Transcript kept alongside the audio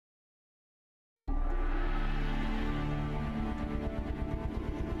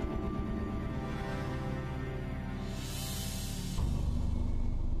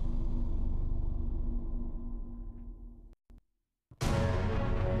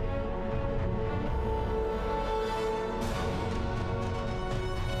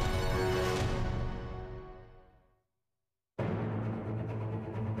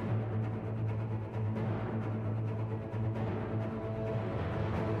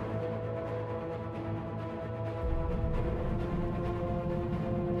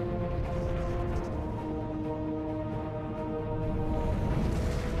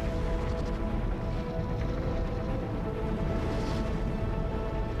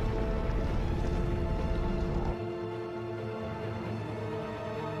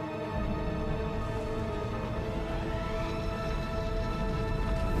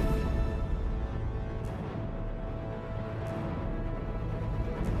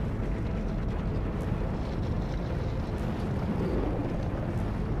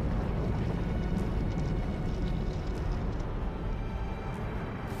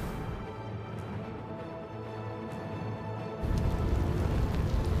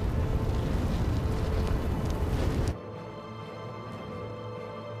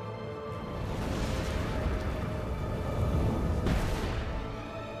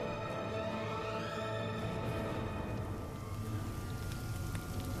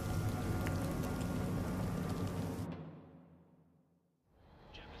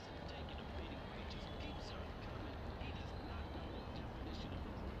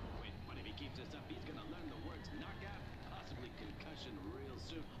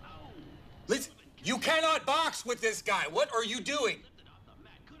You cannot box with this guy. What are you doing?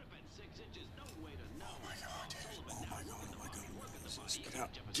 Oh my God, dude. Oh my God, oh my God. Just get out.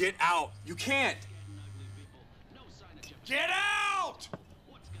 Get out. You can't. Get out!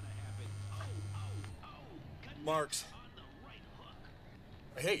 Marks.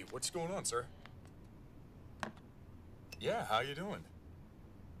 Hey, what's going on, sir? Yeah, how you doing?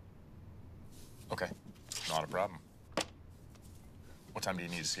 Okay, not a problem. What time do you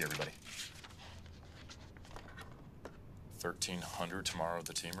need to see everybody? 1300 tomorrow at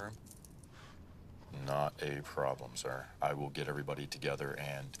the team room? Not a problem, sir. I will get everybody together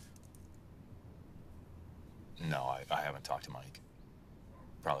and... No, I haven't talked to Mike.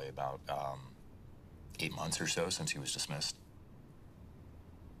 Probably about 8 months or so since he was dismissed.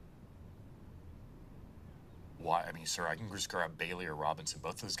 Why? I mean, sir, I can just grab Bailey or Robinson.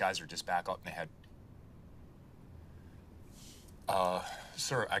 Both those guys are just back up and they had...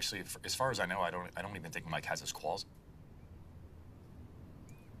 Sir, actually, as far as I know, I don't even think Mike has his quals.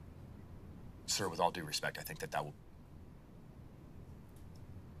 Sir, with all due respect, I think that will...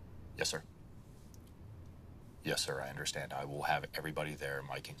 Yes, sir. Yes, sir, I understand. I will have everybody there,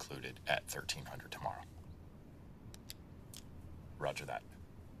 Mike included, at 1300 tomorrow. Roger that.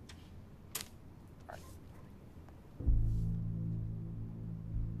 All right.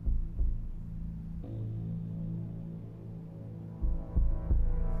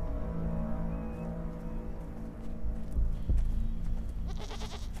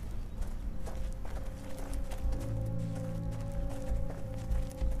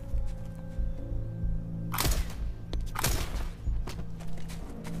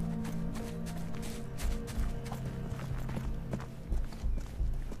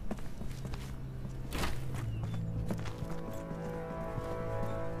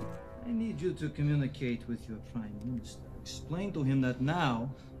 I need you to communicate with your Prime Minister. Explain to him that now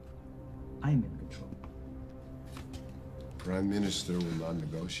I'm in control. Prime Minister will not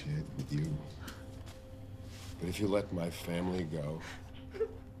negotiate with you. But if you let my family go, you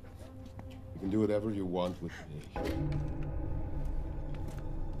can do whatever you want with me.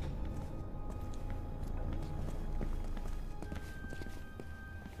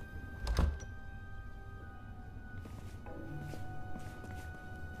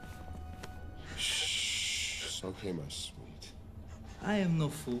 Shh. It's okay, my sweet. I am no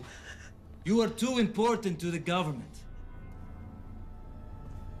fool. You are too important to the government.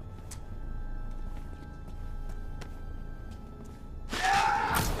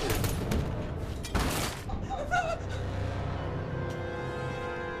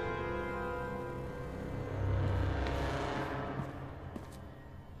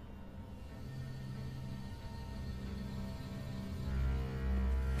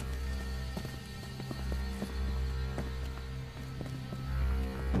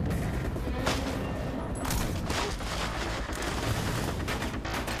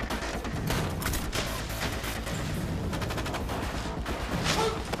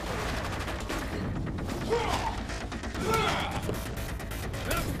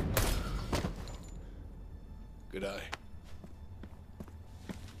 Good eye.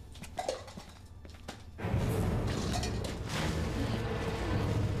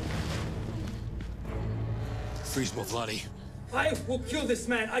 Freeze, Vladi. I will kill this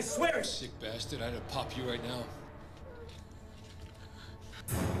man, I swear! Sick bastard, I'd pop you right now.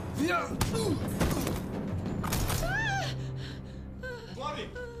 Bloody!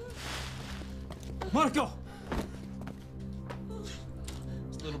 Marco!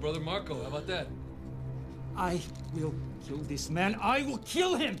 It's little brother Marco, how about that? I will kill this man. I will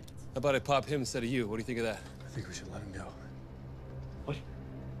kill him! How about I pop him instead of you? What do you think of that? I think we should let him go. What?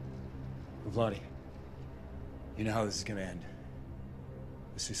 Vladi, you know how this is gonna end.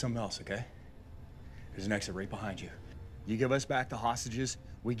 Let's do something else, okay? There's an exit right behind you. You give us back the hostages,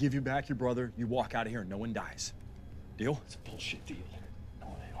 we give you back your brother, you walk out of here and no one dies. Deal? It's a bullshit deal. No,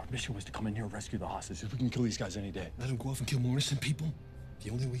 our mission was to come in here and rescue the hostages. We can kill these guys any day. Let him go off and kill more innocent people? The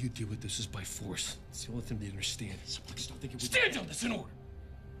only way you deal with this is by force. It's the only thing they understand. So please don't think it would... Stand down! That's in order!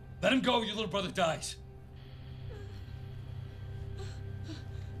 Let him go, your little brother dies.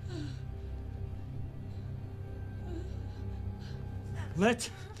 Let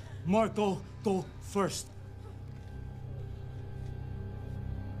Marco go first.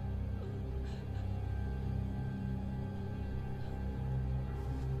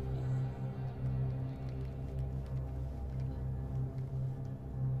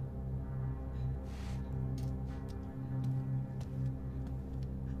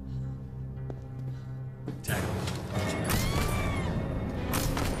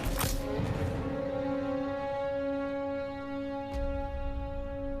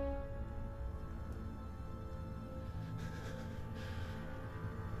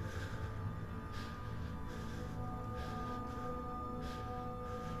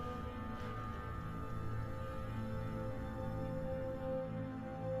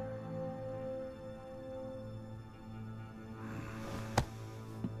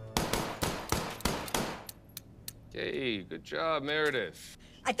 Hey, good job, Meredith.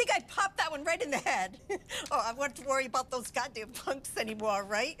 I think I popped that one right in the head. Oh, I won't have to worry about those goddamn punks anymore,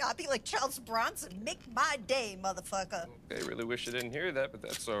 right? I'll be like Charles Bronson. Make my day, motherfucker. Okay, really wish I didn't hear that, but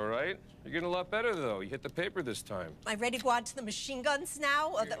that's all right. You're getting a lot better, though. You hit the paper this time. Am I ready to go on to the machine guns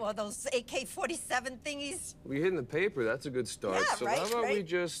now? Or those AK-47 thingies? We hitting the paper. That's a good start. Yeah, so right, how about we right.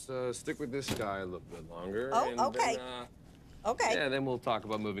 just stick with this guy a little bit longer? Oh, and okay. Then, Okay. Yeah, then we'll talk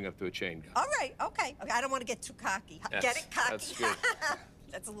about moving up to a chain gun. All right, okay. Okay, I don't want to get too cocky. Yes, Get it, cocky? that's good.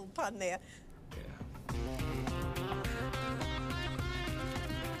 That's a little pun there. Yeah.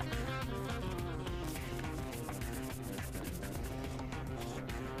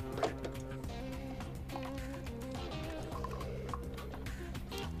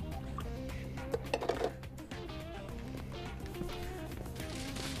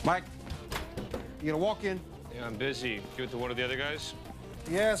 Mike, you gonna walk in? Yeah, I'm busy. Give it to one of the other guys.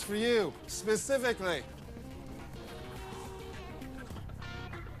 Yes, for you, specifically.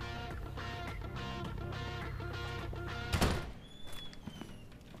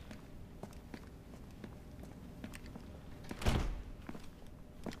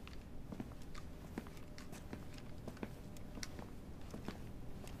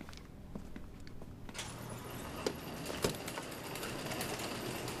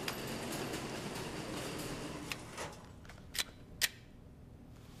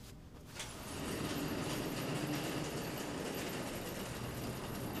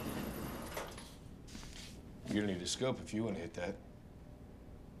 You're gonna need a scope if you want to hit that.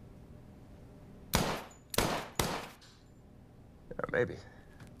 Yeah, maybe.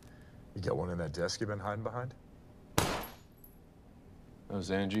 You got one in that desk you've been hiding behind? That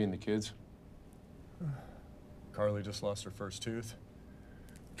was Angie and the kids. Carly just lost her first tooth.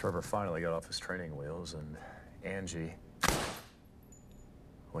 Trevor finally got off his training wheels, and Angie...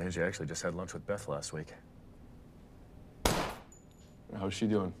 Well, Angie actually just had lunch with Beth last week. How's she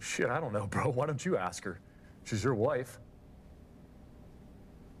doing? Shit, I don't know, bro. Why don't you ask her? She's your wife.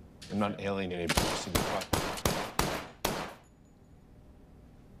 I'm not alienating people.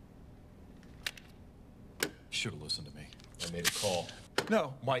 You should have listened to me. I made a call.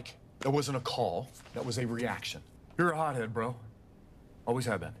 No, Mike, that wasn't a call. That was a reaction. You're a hothead, bro. Always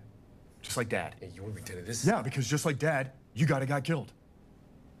have been. Just like Dad. Hey, you want me to do this? Yeah, because just like Dad, you got a guy killed.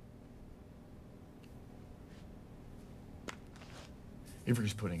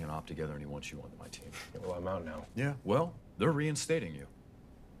 Avery's putting an op together and he wants you on my team. Yeah, well, I'm out now. Yeah, well, they're reinstating you.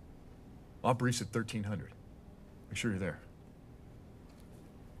 Op brief's at 1300. Make sure you're there.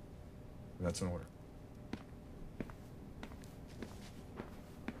 And that's an order.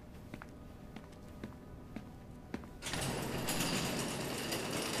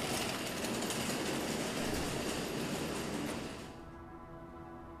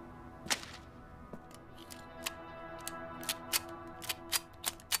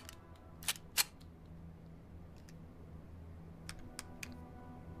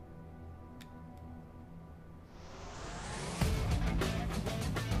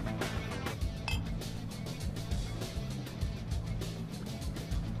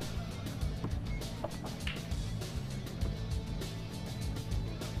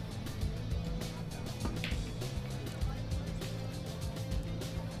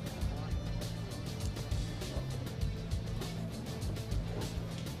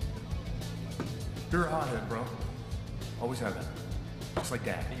 You're a hothead, bro. Always have been. Just like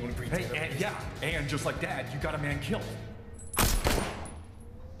Dad. You want to breathe Hey, together? and, yeah, and just like Dad, you got a man killed.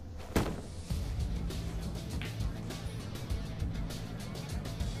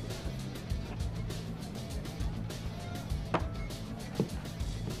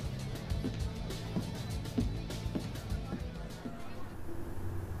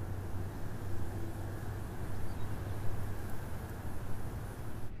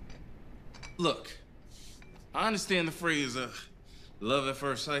 Look, I understand the phrase love at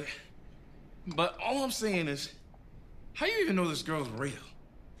first sight, but all I'm saying is, how you even know this girl's real?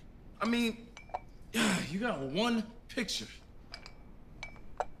 I mean, you got one picture.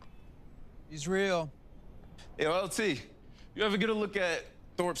 He's real. Hey, LT, you ever get a look at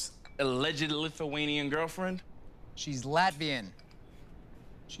Thorpe's alleged Lithuanian girlfriend? She's Latvian.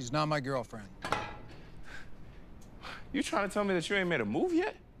 She's not my girlfriend. You trying to tell me that you ain't made a move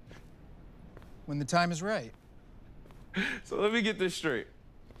yet? When the time is right. So let me get this straight.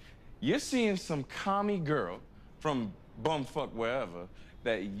 You're seeing some commie girl from bumfuck wherever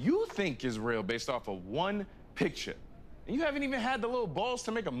that you think is real based off of one picture. And you haven't even had the little balls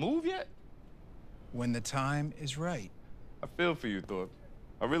to make a move yet? When the time is right. I feel for you, Thorpe.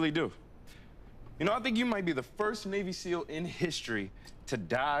 I really do. You know, I think you might be the first Navy SEAL in history to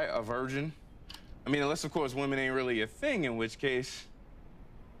die a virgin I mean, unless, of course, women ain't really a thing, in which case,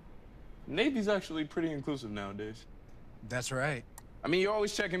 Navy's actually pretty inclusive nowadays. That's right. I mean, you're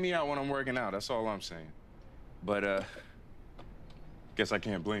always checking me out when I'm working out. That's all I'm saying. But, guess I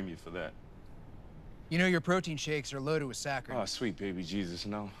can't blame you for that. You know your protein shakes are loaded with saccharine. Oh, sweet baby Jesus,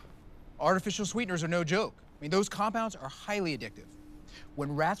 no. Artificial sweeteners are no joke. I mean, those compounds are highly addictive.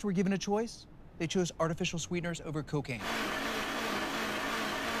 When rats were given a choice, they chose artificial sweeteners over cocaine.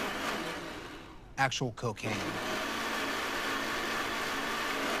 Actual cocaine.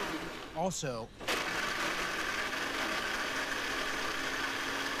 Also,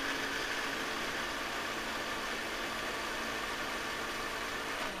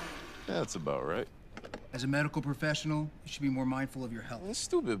 That's about right. as a medical professional, you should be more mindful of your health. This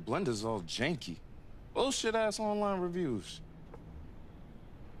stupid blender's all janky. Bullshit-ass online reviews.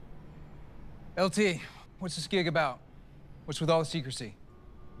 LT, what's this gig about? What's with all the secrecy?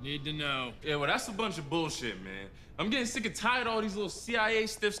 Need to know. Yeah, well, that's a bunch of bullshit, man. I'm getting sick and tired of all these little CIA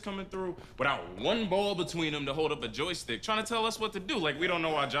stiffs coming through without one ball between them to hold up a joystick, trying to tell us what to do, like we don't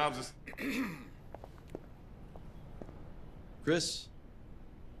know our jobs is... Chris?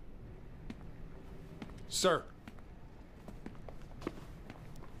 Sir.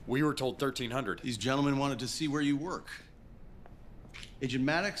 We were told 1300. These gentlemen wanted to see where you work. Agent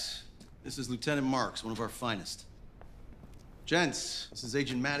Maddox, this is Lieutenant Marks, one of our finest. Gents, this is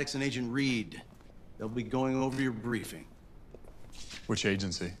Agent Maddox and Agent Reed. They'll be going over your briefing. Which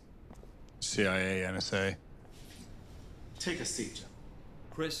agency? CIA, NSA? Take a seat, gentlemen.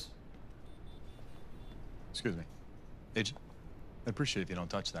 Chris? Excuse me. Agent, I'd appreciate if you don't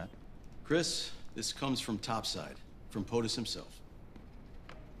touch that. Chris, this comes from topside, from POTUS himself.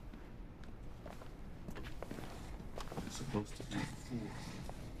 It's supposed to be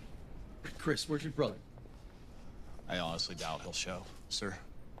 4. Chris, where's your brother? I honestly doubt he'll show, sir.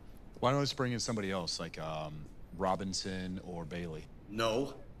 Why don't we bring in somebody else, like Robinson or Bailey?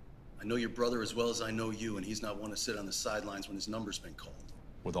 No. I know your brother as well as I know you, and he's not one to sit on the sidelines when his number's been called.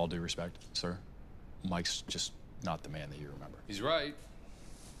 With all due respect, sir, Mike's just not the man that you remember. He's right.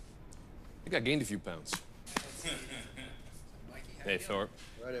 I think I gained a few pounds. Hey, Thorpe.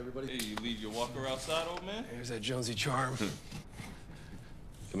 All right, everybody. Hey, you leave your walker outside, old man? There's that Jonesy charm.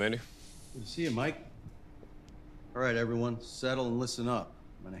 Commander? Good to see you, Mike. All right, everyone, settle and listen up.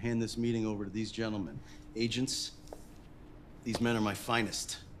 I'm gonna hand this meeting over to these gentlemen. Agents, these men are my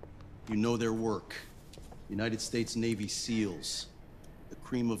finest. You know their work. United States Navy SEALs, the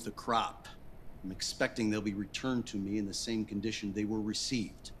cream of the crop. I'm expecting they'll be returned to me in the same condition they were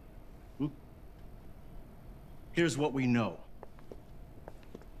received. Here's what we know.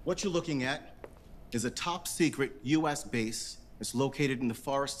 What you're looking at is a top-secret U.S. base that's located in the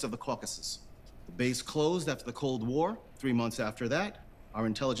forests of the Caucasus. The base closed after the Cold War. 3 months after that, our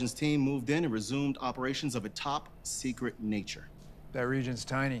intelligence team moved in and resumed operations of a top-secret nature. That region's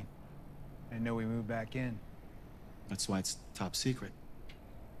tiny. I know we moved back in. That's why it's top secret.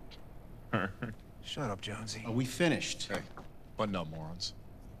 Shut up, Jonesy. Are we finished? Hey, button up, morons.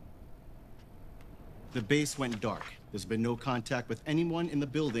 The base went dark. There's been no contact with anyone in the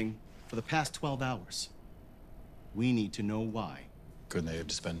building for the past 12 hours. We need to know why. Couldn't they have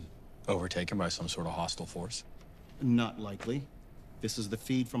just been overtaken by some sort of hostile force? Not likely. This is the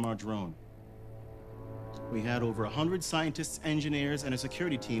feed from our drone. We had over 100 scientists, engineers, and a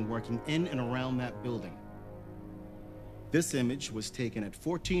security team working in and around that building. This image was taken at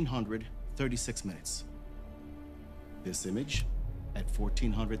 1436 minutes. This image at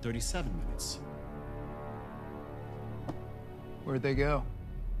 1437 minutes. Where'd they go?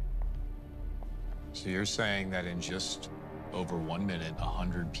 So you're saying that in just over 1 minute,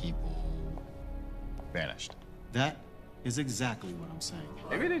 100 people vanished? That is exactly what I'm saying.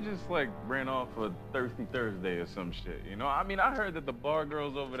 Maybe they just, like, ran off a Thirsty Thursday or some shit, you know? I mean, I heard that the bar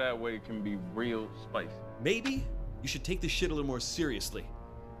girls over that way can be real spicy. Maybe you should take this shit a little more seriously.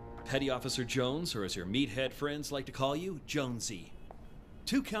 Petty Officer Jones, or as your meathead friends like to call you, Jonesy.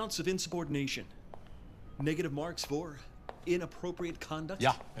 2 counts of insubordination. Negative marks for inappropriate conduct.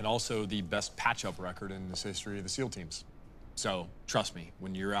 Yeah, and also the best patch-up record in this history of the SEAL teams. So, trust me,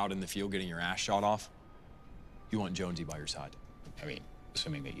 when you're out in the field getting your ass shot off, you want Jonesy by your side. I mean,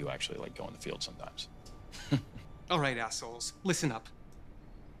 assuming that you actually like go in the field sometimes. All right, assholes, listen up.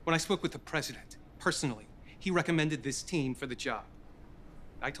 When I spoke with the president, personally, he recommended this team for the job.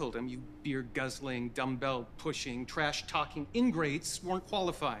 I told him you beer-guzzling, dumbbell-pushing, trash-talking ingrates weren't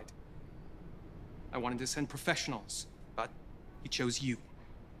qualified. I wanted to send professionals, but he chose you.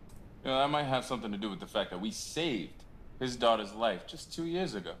 You know, that might have something to do with the fact that we saved his daughter's life just 2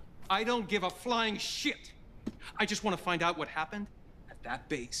 years ago. I don't give a flying shit. I just want to find out what happened at that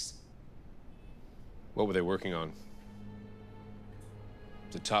base. What were they working on?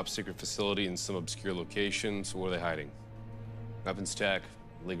 The top secret facility in some obscure location, so what are they hiding? Weapons tech,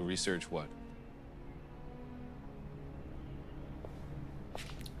 legal research, what?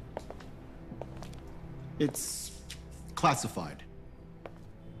 It's classified.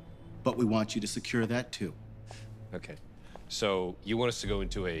 But we want you to secure that too. Okay. So you want us to go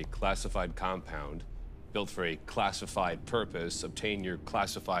into a classified compound, built for a classified purpose, obtain your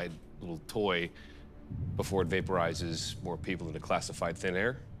classified little toy before it vaporizes more people into classified thin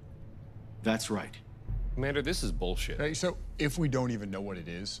air? That's right. Commander, this is bullshit. Hey, so if we don't even know what it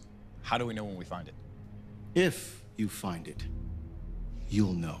is, how do we know when we find it? If you find it,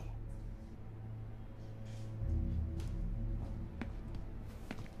 you'll know.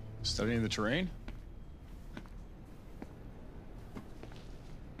 Studying the terrain?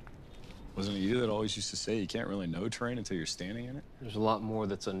 Wasn't it you that always used to say you can't really know terrain until you're standing in it? There's a lot more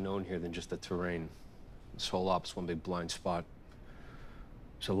that's unknown here than just the terrain. This whole op's one big blind spot.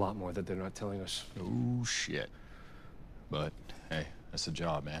 There's a lot more that they're not telling us. Oh, shit. But, hey, that's the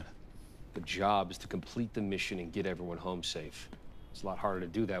job, man. The job is to complete the mission and get everyone home safe. It's a lot harder to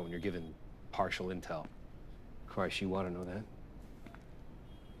do that when you're given partial intel. Christ, you want to know that?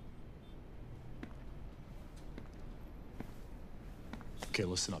 Okay,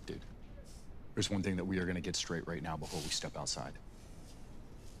 listen up, dude. There's one thing that we are gonna get straight right now before we step outside.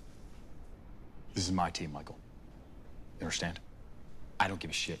 This is my team, Michael. You understand? I don't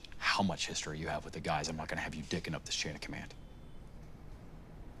give a shit how much history you have with the guys. I'm not gonna have you dicking up this chain of command.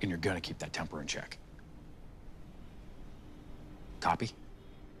 And you're gonna keep that temper in check. Copy?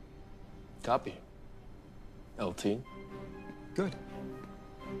 Copy. LT? Good.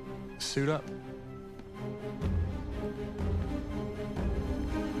 Suit up.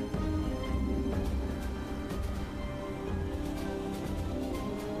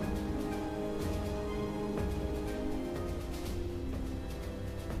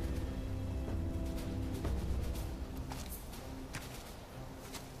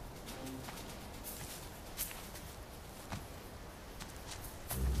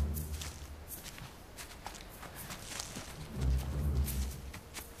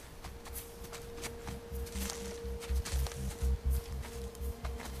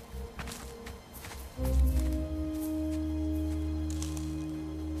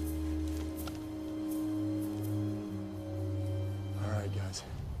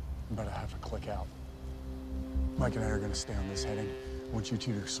 Mike and I are going to stay on this heading. I want you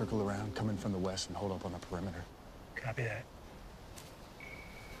two to circle around, come in from the west, and hold up on the perimeter. Copy that.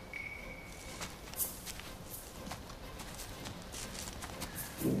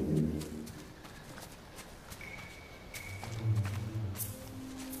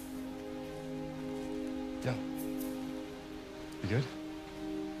 Yeah. You good?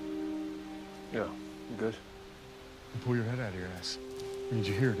 Yeah, I'm good. Pull your head out of your ass. I need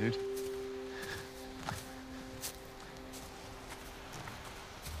you here, dude.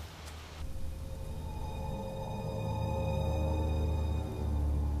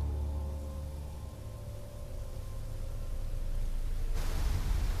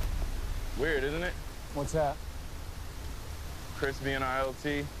 Weird, isn't it? What's that? Chris being our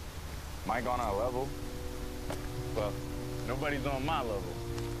LT, Mike on our level. Well, nobody's on my level.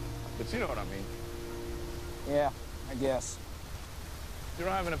 But you know what I mean. Yeah, I guess. You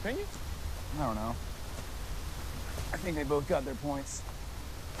don't have an opinion? I don't know. I think they both got their points.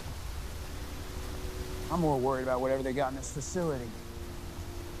 I'm more worried about whatever they got in this facility.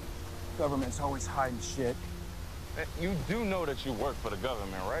 Government's always hiding shit. You do know that you work for the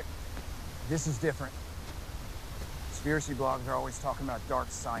government, right? This is different. Conspiracy blogs are always talking about dark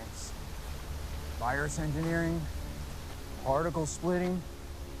science. Virus engineering, particle splitting.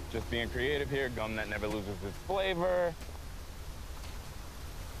 Just being creative here, gum that never loses its flavor.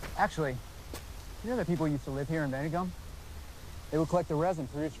 Actually, you know the people who used to live here in Benegum? They would collect the resin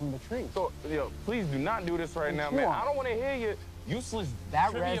produced from the trees. So, yo, please do not do this right now, man. I don't want to hear you useless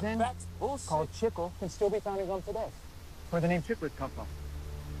That trivia resin, facts bullshit. called chicle, can still be found in gum today. Where the name chiclets come from.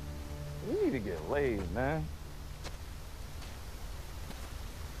 We need to get laid, man.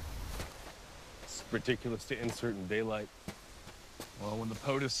 It's ridiculous to insert in daylight. Well, when the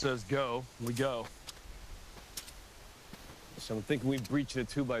POTUS says go, we go. So I'm thinking we breach the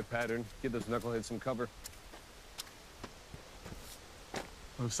 2x pattern, give those knuckleheads some cover.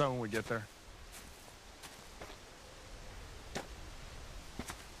 We'll decide when we get there.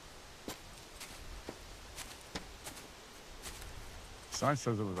 Sign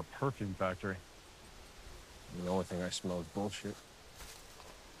says it was a perfume factory. The only thing I smell is bullshit.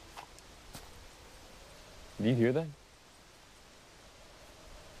 Do you hear that?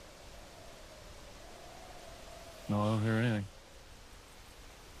 No, I don't hear anything.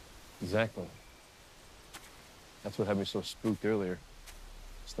 Exactly. That's what had me so spooked earlier.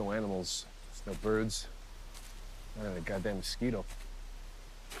 There's no animals, there's no birds, not even a goddamn mosquito.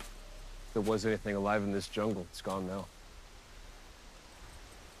 If there was anything alive in this jungle, it's gone now.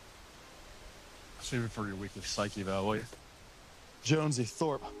 Save it for your weekly psyche eval, will you? Jonesy,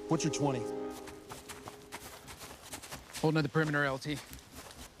 Thorpe, what's your 20? Holding at the perimeter, LT.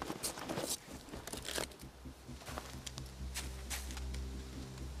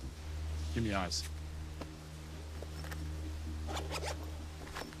 Give me eyes.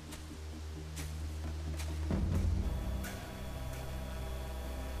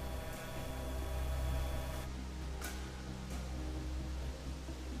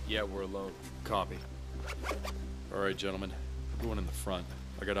 Yeah, we're alone. Copy. All right, gentlemen. We're going in the front.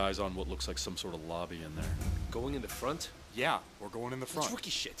 I got eyes on what looks like some sort of lobby in there. Going in the front? Yeah, we're going in the front. That's rookie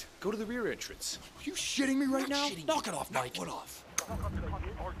shit. Go to the rear entrance. Are you shitting me right now? Knock it off, Mike. Knock it off.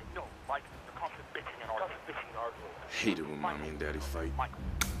 Hate it when mommy and daddy fight.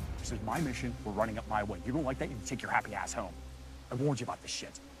 This is my mission. We're running up my way. You don't like that, you can take your happy ass home. I warned you about this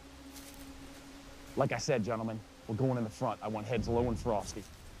shit. Like I said, gentlemen, we're going in the front. I want heads low and frosty.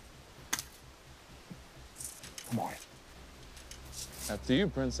 Come on. After you,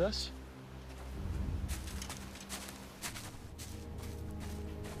 princess.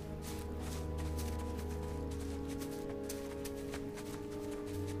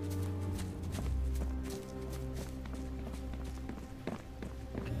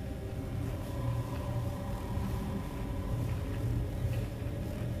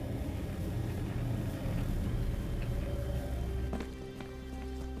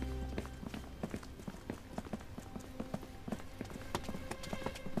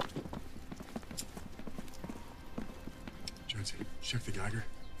 Check the Geiger.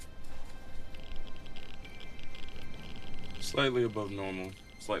 Slightly above normal.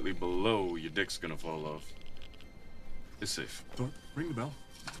 Slightly below, your dick's gonna fall off. It's safe. Thorpe, ring the bell.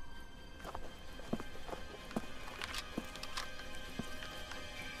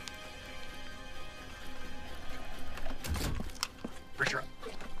 Pressure up.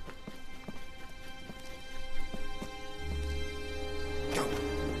 Go.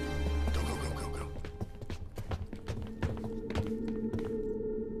 Go, go, go, go, go.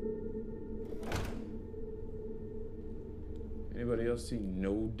 Anybody else see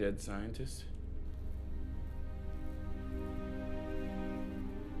no dead scientists?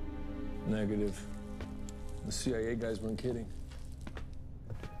 Negative. The CIA guys weren't kidding.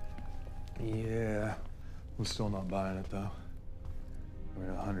 Yeah, we're still not buying it, though. I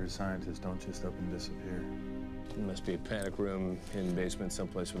mean, 100 scientists don't just up and disappear. There must be a panic room, hidden basement,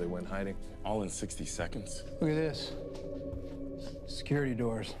 someplace where they went hiding. All in 60 seconds. Look at this. Security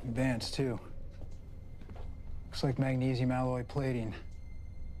doors, vents too. Looks like magnesium alloy plating.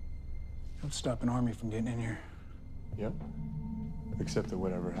 Don't stop an army from getting in here. Yep. Except that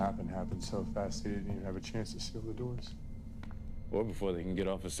whatever happened so fast they didn't even have a chance to seal the doors. Or before they can get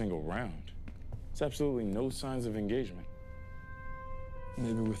off a single round. There's absolutely no signs of engagement.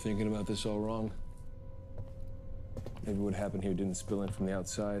 Maybe we're thinking about this all wrong. Maybe what happened here didn't spill in from the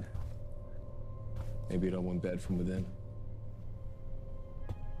outside. Maybe it all went bad from within.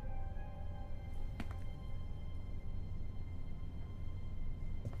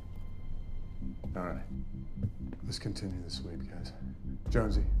 All right. Let's continue the sweep, guys.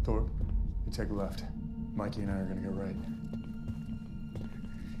 Jonesy, Thorpe, you take a left. Mikey and I are gonna go right.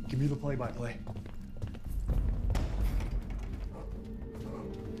 Give me the play-by-play.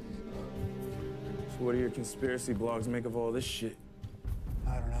 So what do your conspiracy blogs make of all this shit?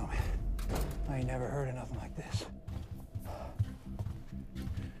 I don't know, man. I ain't never heard of nothing like this.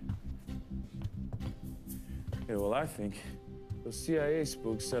 Yeah, well, I think those CIA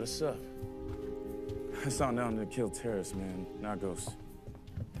spooks set us up. I signed down to kill terrorists, man, not ghosts.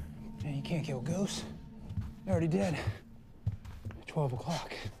 Man, you can't kill ghosts. They're already dead. 12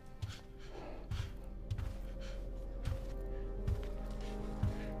 o'clock.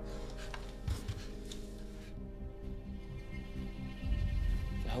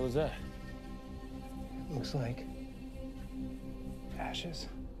 The hell is that? Looks like ashes.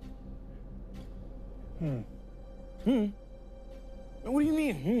 Man, what do you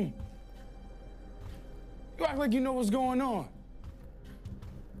mean, You act like you know what's going on.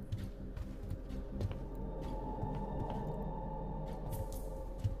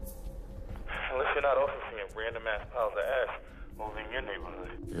 Unless you're not also seeing random ass piles of ash moving in your neighborhood.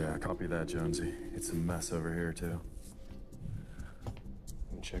 Yeah, copy that, Jonesy. It's a mess over here, too.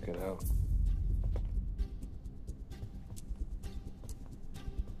 Check it out.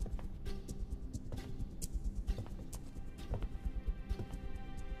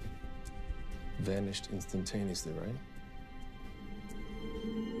 vanished instantaneously, right?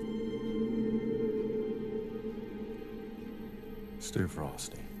 Stu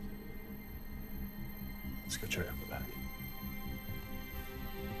Frosty. Let's go check out the back.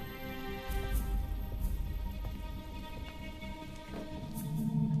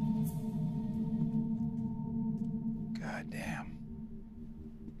 Goddamn.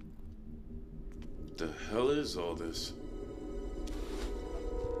 The hell is all this?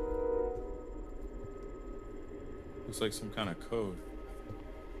 Looks like some kind of code.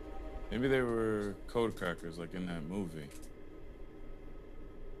 Maybe they were code crackers like in that movie.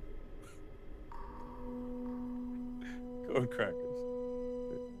 Code crackers.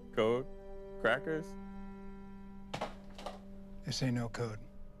 Code crackers? This ain't no code.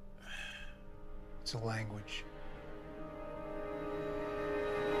 It's a language.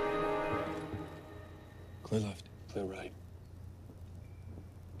 Clear left, clear right.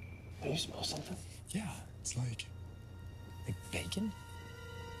 Do you smell something? Yeah, it's like bacon?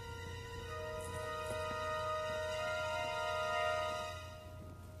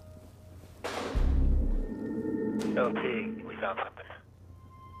 LT, we found something.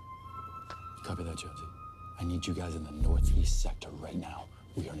 Copy that, Jonesy. I need you guys in the northeast sector right now.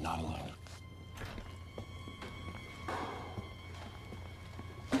 We are not alone.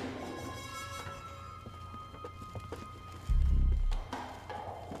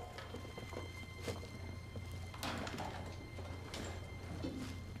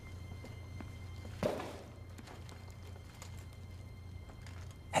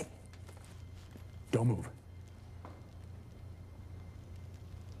 Don't move.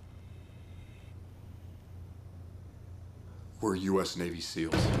 We're U.S. Navy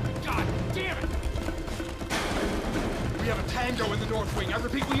SEALs. God damn it! We have a tango in the North Wing. I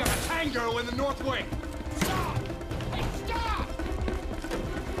repeat, we have a tango in the North Wing. Stop! Hey, stop!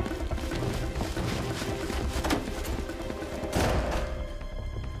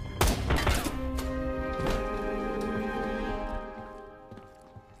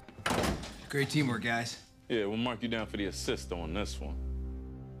 Great teamwork, guys. Yeah, we'll mark you down for the assist on this one.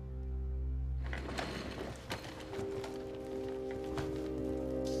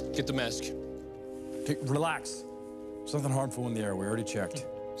 Get the mask. Okay, relax. There's nothing harmful in the air. We already checked.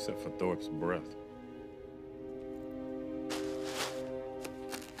 Except for Thorpe's breath.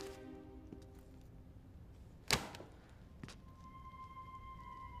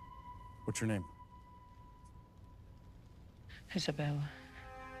 What's your name? Isabella.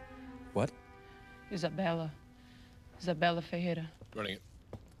 What? Isabella. Isabella Ferreira. Running it.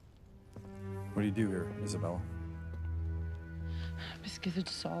 What do you do here, Isabella? Pesquisa de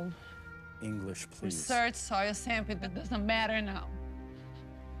solo. English, please. Research soil sample. That doesn't matter now.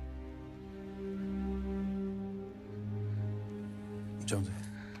 Jonesy.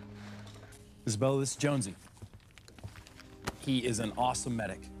 Isabella, this is Jonesy. He is an awesome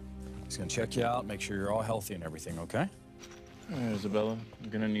medic. He's gonna check you out, make sure you're all healthy and everything, okay? Hey, Isabella, I'm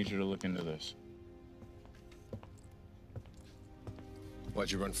gonna need you to look into this.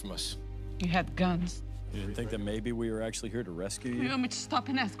 Why'd you run from us? You had guns. You didn't think that maybe we were actually here to rescue You you? want me to stop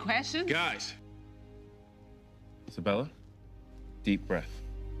and ask questions? Guys! Isabella, deep breath.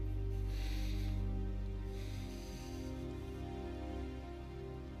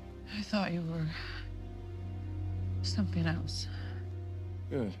 I thought you were something else.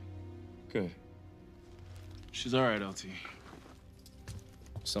 Good. Good. She's all right, LT.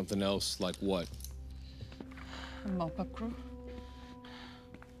 Something else like what? A MOPA crew.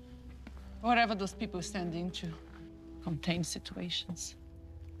 Whatever those people stand into. Contain situations.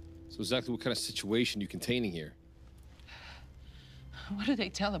 So exactly what kind of situation you containing here? What do they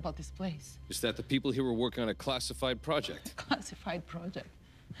tell about this place? Just that the people here were working on a classified project. Classified project.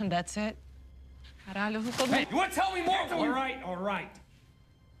 And that's it? Caralho, eu tô... Hey, you want to tell me more? All right, all right.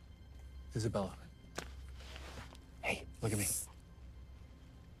 Isabella. Hey, look at me.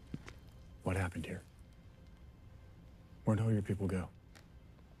 What happened here? Where'd all your people go?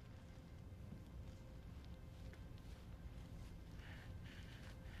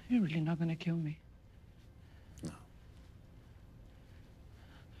 You're really not gonna kill me? No.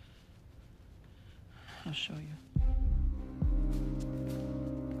 I'll show you.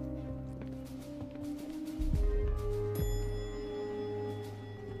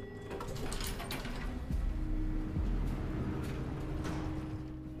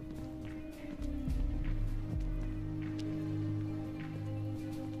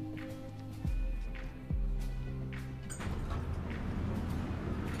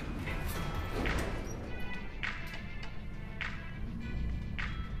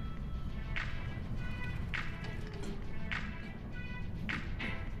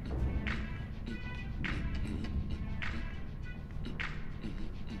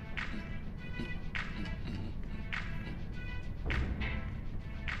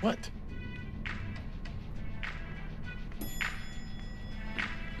 What?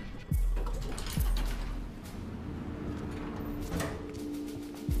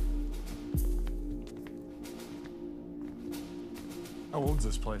 How old's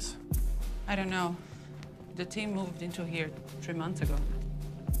this place? I don't know. The team moved into here 3 months ago.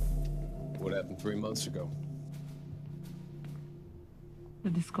 What happened 3 months ago?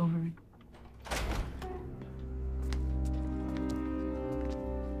 The discovery.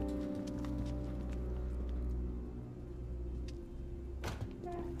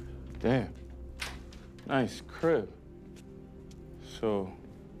 Damn. Nice crib. So,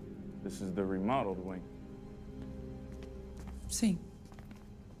 this is the remodeled wing. See.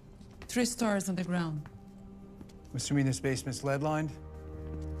 3 stars on the ground. I'm assuming this basement's lead-lined?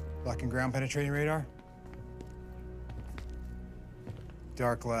 Blocking ground-penetrating radar?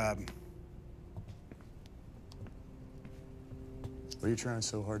 Dark lab. What are you trying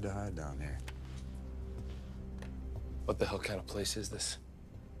so hard to hide down here? What the hell kind of place is this?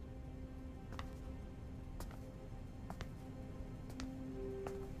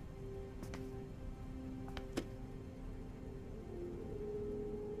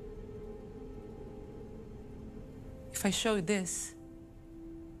 If I show you this,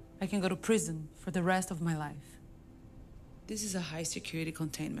 I can go to prison for the rest of my life. This is a high-security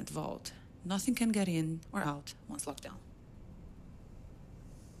containment vault. Nothing can get in or out once locked down.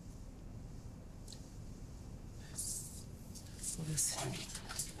 So this.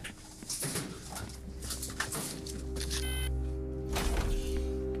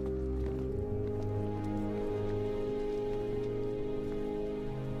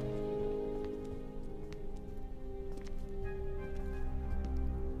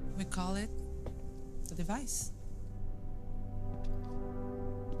 We call it the device.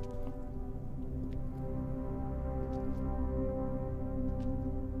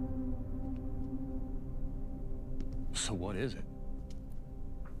 So what is it?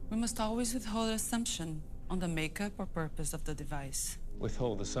 We must always withhold assumption on the makeup or purpose of the device.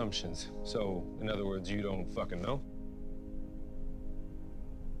 Withhold assumptions. So, in other words, you don't fucking know?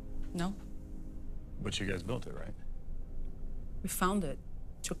 No, But you guys built it, right? we found it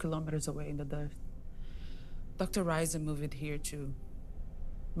 2 kilometers away in the dirt. Dr. Reiser moved it here to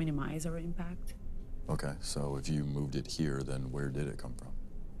minimize our impact. Okay, so if you moved it here, then where did it come from?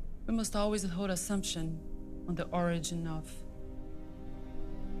 We must always withhold assumption on the origin of.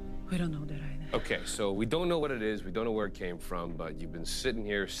 We don't know that either. Okay, so we don't know what it is, we don't know where it came from, but you've been sitting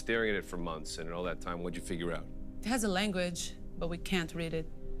here staring at it for months, and in all that time, what'd you figure out? It has a language, but we can't read it.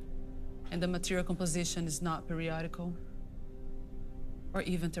 And the material composition is not periodical or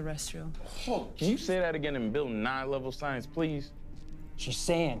even terrestrial. Oh, can you say that again in Bill 9-level science, please? She's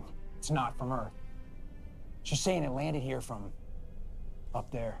saying it's not from Earth. She's saying it landed here from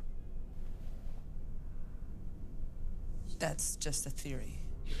up there. That's just a theory.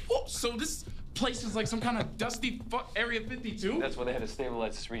 Oh, so this place is like some kind of dusty fuck Area 52? That's why they had to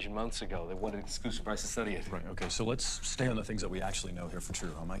stabilize this region months ago. They wanted exclusive rights to study it. Right, okay, so let's stay on the things that we actually know here for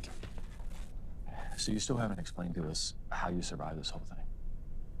true, huh, Mike? So you still haven't explained to us how you survived this whole thing.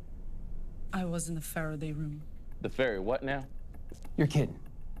 I was in the Faraday room. The ferry, what now? You're kidding.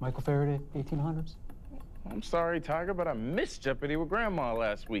 Michael Faraday, 1800s? I'm sorry, Tiger, but I missed Jeopardy with Grandma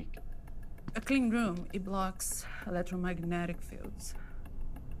last week. A clean room, it blocks electromagnetic fields.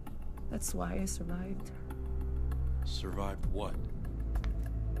 That's why I survived. Survived what?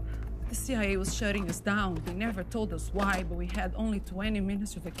 The CIA was shutting us down. They never told us why, but we had only 20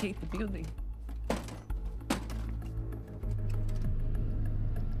 minutes to vacate the building.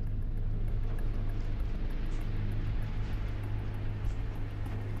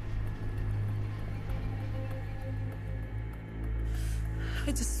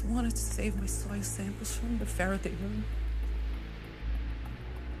 I just wanted to save my soil samples from the Faraday room.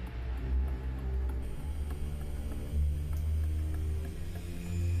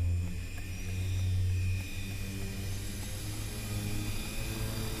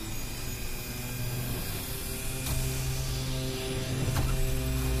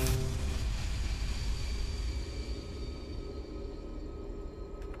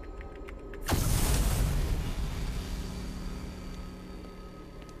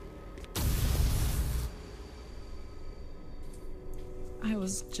 I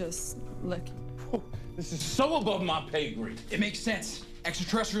was just lucky. This is so above my pay grade. It makes sense.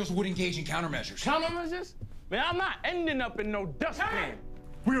 Extraterrestrials would engage in countermeasures. Countermeasures? Man, I'm not ending up in no dustpan.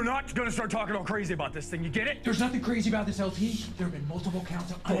 We are not gonna start talking all crazy about this thing, you get it? There's nothing crazy about this, LT. There have been multiple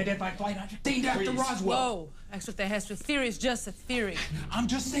counts of unidentified flight object named after Roswell. Whoa, extraterrestrial theory is just a theory. I'm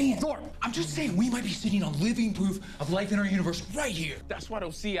just saying. Thorpe. I'm just saying we might be sitting on living proof of life in our universe right here. That's why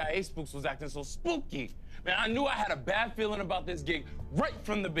those CIA spooks was acting so spooky. Man, I knew I had a bad feeling about this gig right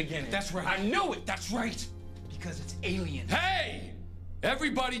from the beginning. That's right. I knew it. That's right. Because it's alien. Hey!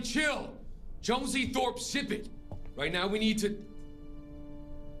 Everybody chill. Jonesy, Thorpe, zip it. Right now we need to...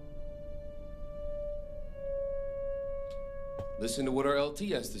 listen to what our LT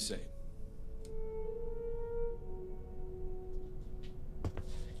has to say.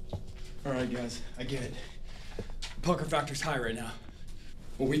 All right, guys, I get it. Pucker factor's high right now.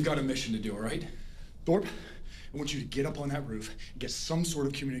 Well, we've got a mission to do, all right? Thorpe, I want you to get up on that roof and get some sort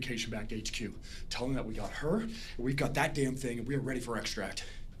of communication back to HQ. Tell them that we got her, and we've got that damn thing, and we are ready for extract.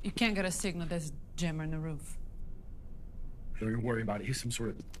 You can't get a signal. There's jammer in the roof. Don't worry about it. He's some sort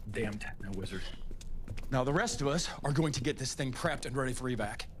of damn techno wizard. Now, the rest of us are going to get this thing prepped and ready for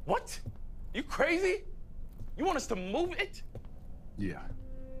evac. What? You crazy? You want us to move it? Yeah.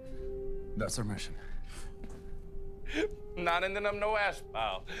 That's our mission. Not ending up no ash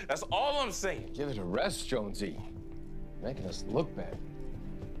pile. That's all I'm saying. Give it a rest, Jonesy. Making us look bad.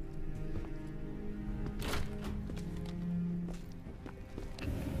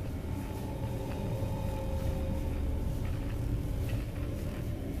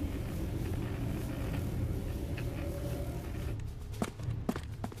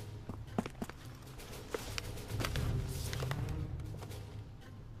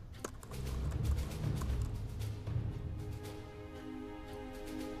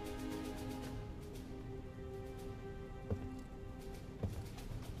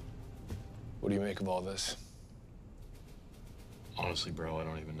 What do you make of all this? Honestly, bro, I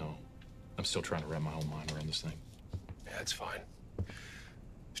don't even know. I'm still trying to wrap my own mind around this thing. Yeah, it's fine.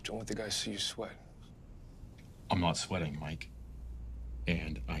 Just don't let the guys see you sweat. I'm not sweating, Mike.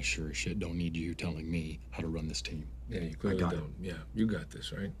 And I sure as shit don't need you telling me how to run this team. Yeah, you clearly don't. Yeah, you got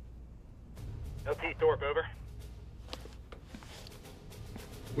this, right? LT Thorpe, over.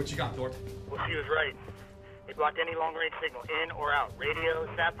 What you got, Thorpe? Well, she was right. They blocked any long-range signal, in or out. Radio,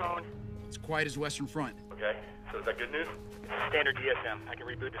 sat phone. It's quiet as Western Front. Okay, so is that good news? It's a standard GSM. I can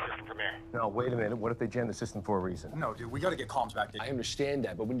reboot the system from here. No, wait a minute. What if they jam the system for a reason? No, dude, we gotta get comms back there. I understand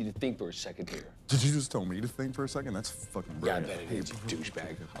that, but we need to think for a second here. Did you just tell me to think for a second? That's fucking Yeah, I brilliant. bet it is, you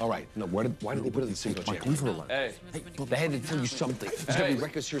douchebag. All right, no, why did they put it in the signal Mike, jam? leave her alone. Hey, they had to tell you something. There's gotta be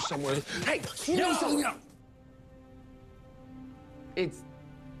records here somewhere. Hey, you know something? It's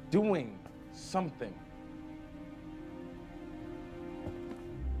doing something.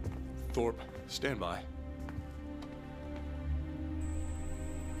 Thorpe, stand by.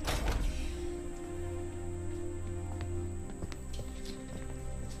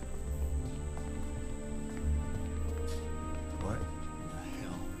 What the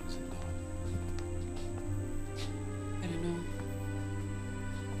hell is it doing? I don't know.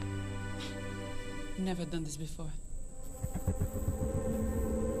 Never done this before.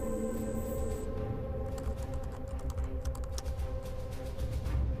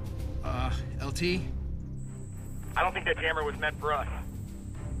 LT? I don't think that jammer was meant for us.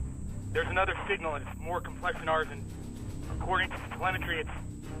 There's another signal and it's more complex than ours, and according to telemetry, it's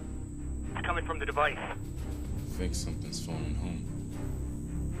coming from the device. Think something's phoning home.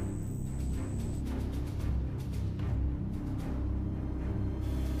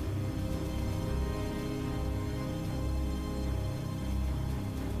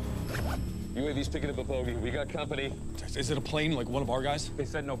 UAV's picking up a bogey. We got company. Is it a plane, like one of our guys? They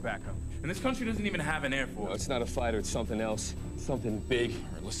said no backup. And this country doesn't even have an air force. No, it's not a fighter. It's something else. Something big. All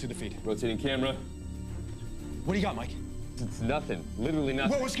right, let's see the feed. Rotating camera. What do you got, Mike? It's nothing. Literally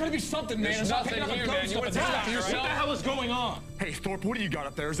nothing. Well, it's gonna be something, man. There's It's not nothing picking up here, a man. ghost You up want a to top. for yourself? What the hell is going on? Hey, Thorpe, what do you got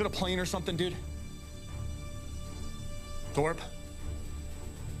up there? Is it a plane or something, dude? Thorpe?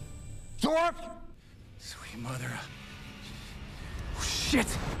 Thorpe! Sweet mother. Oh, shit!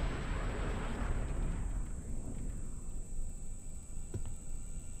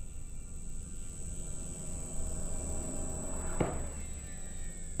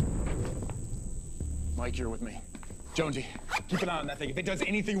 Mike, you're with me. Jonesy, keep an eye on that thing. If it does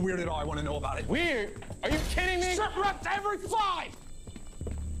anything weird at all, I want to know about it. Weird? Are you kidding me? Shut reps every 5!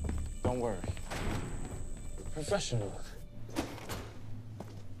 Don't worry. Professional.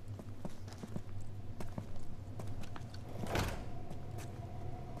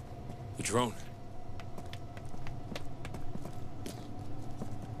 The drone.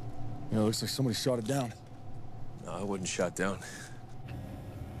 You know, it looks like somebody shot it down. No, I wasn't shot down.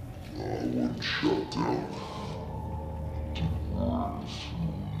 I wasn't shut down.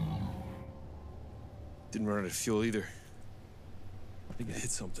 Didn't run out of fuel either. I think it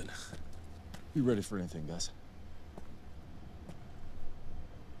hit something. Be ready for anything, guys.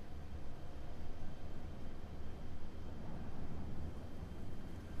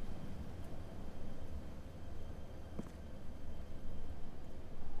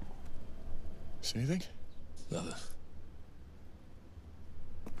 See anything? Nothing. All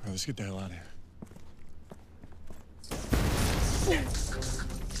right, let's get the hell out of here.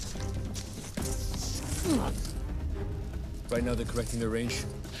 Right now they're correcting their range.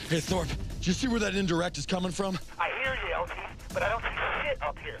 Hey, Thorpe, do you see where that indirect is coming from? I hear you, LT, but I don't see shit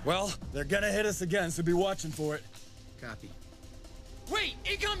up here. Well, they're gonna hit us again, so be watching for it. Copy. Wait,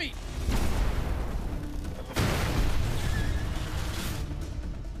 incoming!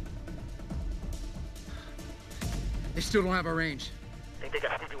 They still don't have a range. I think they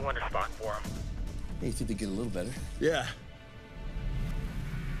got Stevie Wonder spot for him. Hey, you think they get a little better? Yeah.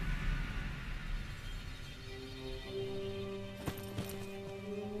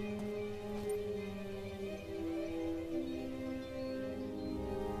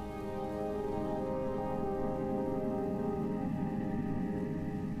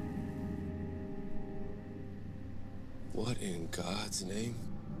 What in God's name?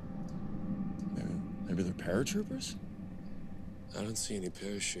 Maybe they're paratroopers? I don't see any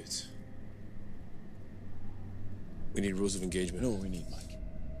parachutes. We need rules of engagement. No, we need Mike.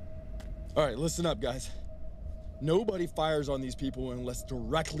 All right, listen up, guys. Nobody fires on these people unless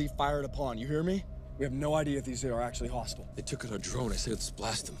directly fired upon. You hear me? We have no idea if these are actually hostile. They took out our drone. I said let's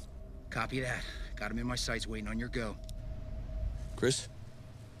blast them. Copy that. Got him in my sights waiting on your go. Chris?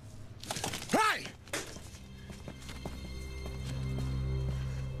 Hey!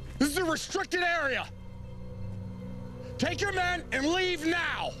 This is a restricted area! Take your men and leave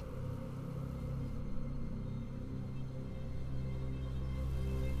now!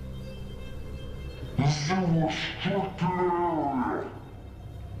 This is a restricted area.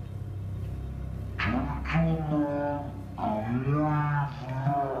 Take your men and leave now.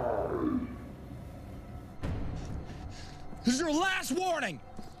 This is your last warning!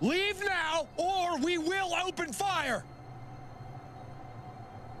 Leave now, or we will open fire!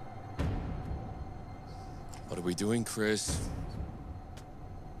 What are we doing, Chris?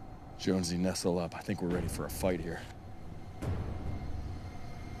 Jonesy, nestle up. I think we're ready for a fight here.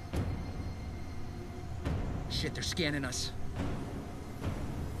 Shit, they're scanning us.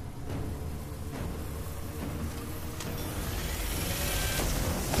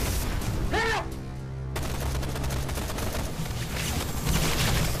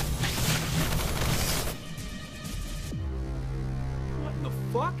 What in the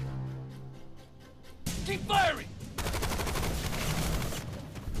fuck? Keep firing!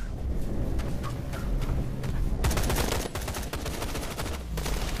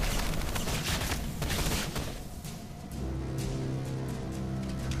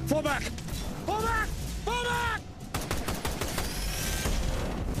 Fall back! Fall back! Fall back!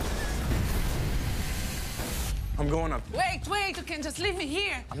 I'm going up. Wait, you can't just leave me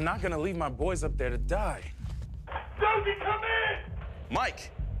here. I'm not gonna leave my boys up there to die. Jonesy, come in!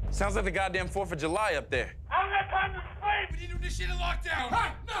 Mike, sounds like the goddamn 4th of July up there. I don't have time to explain! We need to initiate a lockdown!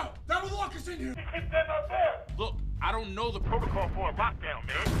 Hey, no! That will lock us in here! Keep them up there! Look, I don't know the Protocol for a lockdown,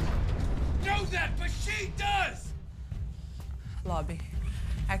 man. Know that, but she does! Lobby.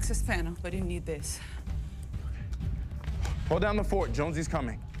 Access panel, but you need this. Hold down the fort. Jonesy's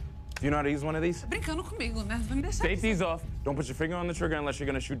coming. Do you know how to use one of these? Brincando comigo, né? Vai me deixar Take aqui. these off. Don't put your finger on the trigger unless you're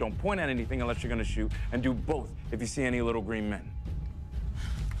gonna shoot. Don't point at anything unless you're gonna shoot. And do both if you see any little green men.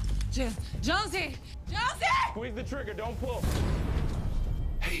 Jonesy! Jonesy! Squeeze the trigger, don't pull.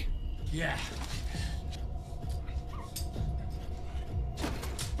 Hey, yeah.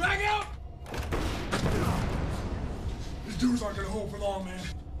 Back out! These dudes aren't gonna hold for long, man.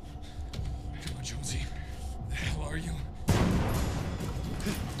 Come on, Jonesy. Where the hell are you?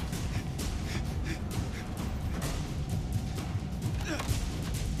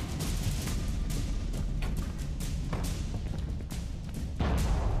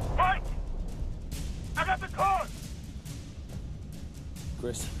 Mike! I got the card!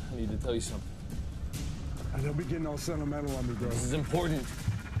 Chris, I need to tell you something. And they'll be getting all sentimental on me, bro. This is important.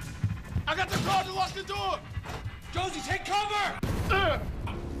 I got the card to lock the door! Jonesy, take cover!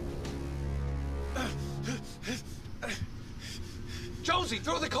 Jonesy,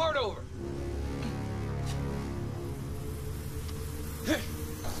 throw the card over!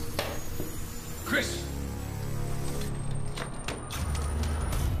 Chris!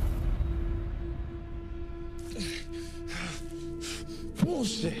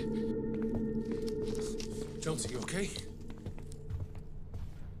 Bullshit! Jonesy, you okay?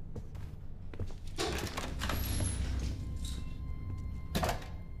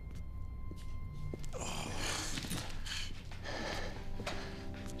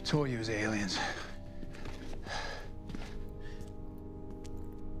 Told you it was aliens.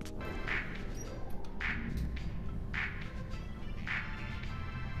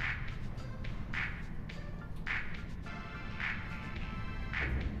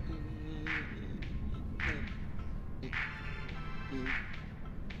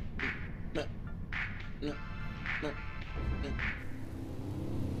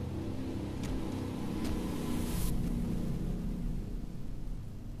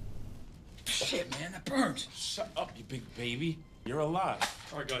 Shit, man, that burns. Shut up, you big baby. You're alive.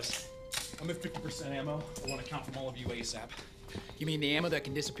 All right, guys. I'm at 50% ammo. I want to count from all of you ASAP. You mean the ammo that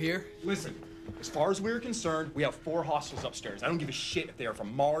can disappear? Listen, as far as we're concerned, we have 4 hostiles upstairs. I don't give a shit if they are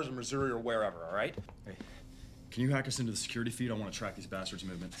from Mars or Missouri or wherever, all right? Hey, can you hack us into the security feed? I want to track these bastards'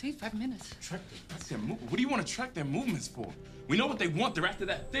 movement. Take 5 minutes. Track their what do you want to track their movements for? We know what they want. They're after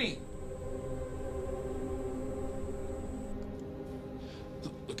that thing.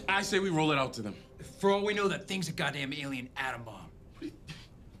 Look, I say we roll it out to them. For all we know, that thing's a goddamn alien atom bomb.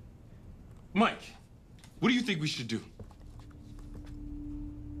 Mike, what do you think we should do?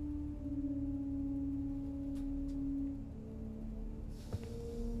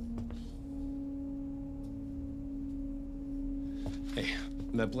 Hey,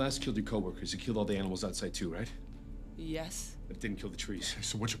 when that blast killed your coworkers, it killed all the animals outside too, right? Yes. But it didn't kill the trees.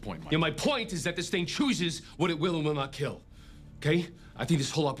 So what's your point, Mike? Yeah, my point is that this thing chooses what it will and will not kill. Okay? I think this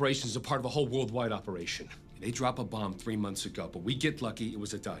whole operation is a part of a whole worldwide operation. They dropped a bomb 3 months ago, but we get lucky, it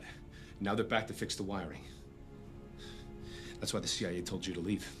was a dud. Now they're back to fix the wiring. That's why the CIA told you to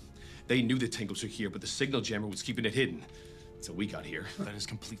leave. They knew the Tingles were here, but the signal jammer was keeping it hidden. So we got here. That is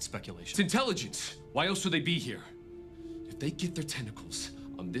complete speculation. It's intelligence. Why else would they be here? If they get their tentacles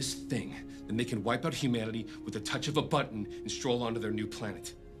on this thing, then they can wipe out humanity with the touch of a button and stroll onto their new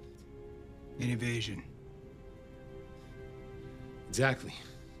planet. An invasion. Exactly.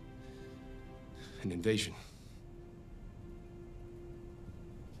 An invasion.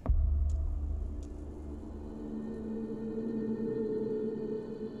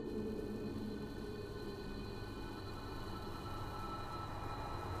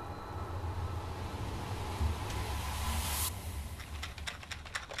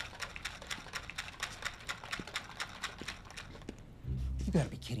 You gotta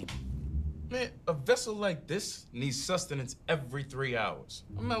be kidding me. Man, a vessel like this needs sustenance every 3 hours.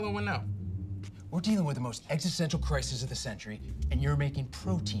 I'm mellowing out. We're dealing with the most existential crisis of the century, and you're making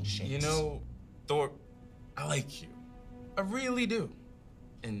protein shakes. You know, Thorpe, I like you. I really do.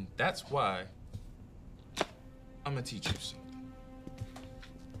 And that's why I'm gonna teach you something.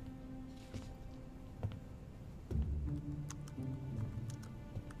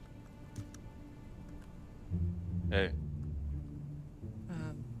 Hey.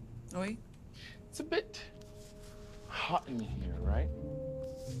 Oi? It's a bit hot in here, right?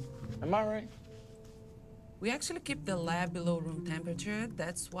 Am I right? We actually keep the lab below room temperature.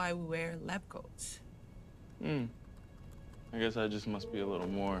 That's why we wear lab coats. I guess I just must be a little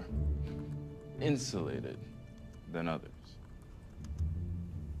more insulated than others.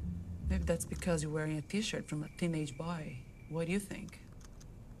 Maybe that's because you're wearing a t-shirt from a teenage boy. What do you think?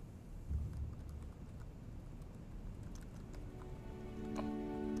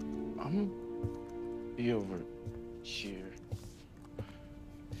 I'm be over here.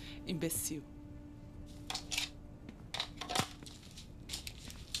 Imbecile.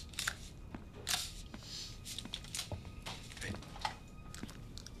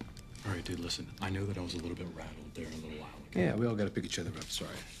 All right, dude, listen. I know that I was a little bit rattled there a little while ago. Yeah, we all gotta pick each other up, sorry.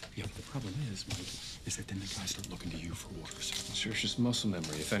 Yeah, but the problem is, Mike, is that then the guys start looking to you for orders. Sure, it's just muscle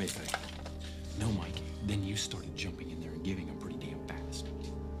memory, if anything. No, Mike. Then you started jumping in there and giving them pretty damn fast.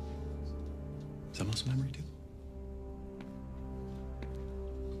 Is that muscle memory, too?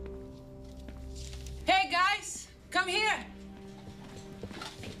 Hey, guys! Come here!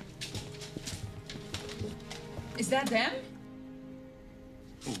 Is that them?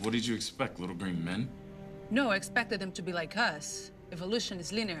 What did you expect, little green men? No, I expected them to be like us. Evolution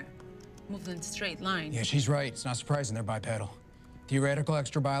is linear. Moved in a straight line. Yeah, she's right. It's not surprising they're bipedal. Theoretical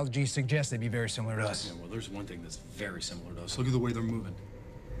extrabiology suggests they'd be very similar to us. Yeah, well, there's one thing that's very similar to us. Look at the way they're moving.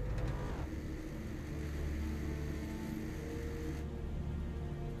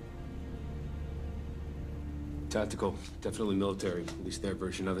 Tactical, definitely military, at least their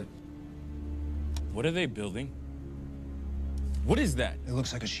version of it. What are they building? What is that? It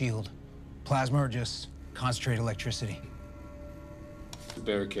looks like a shield. Plasma or just concentrated electricity. The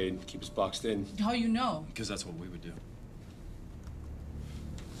barricade, keep us boxed in. How you know? Because that's what we would do.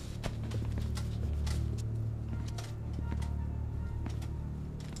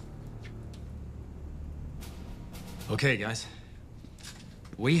 Okay, guys.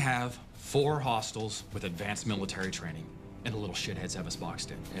 We have 4 hostiles with advanced military training, and the little shitheads have us boxed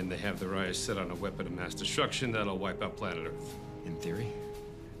in. And they have their eyes set on a weapon of mass destruction that'll wipe out planet Earth. In theory.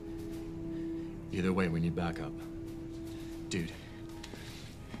 Either way, we need backup. Dude,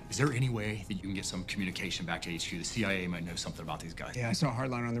 is there any way that you can get some communication back to HQ? The CIA might know something about these guys. Yeah, I saw a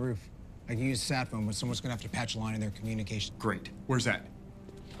hardline on the roof. I can use sat phone, but someone's gonna have to patch a line in their communication. Great. Where's that?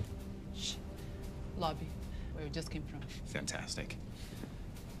 Lobby, where we just came from. Fantastic.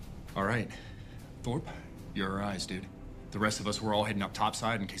 All right. Thorpe, you're our eyes, dude. The rest of us, we're all heading up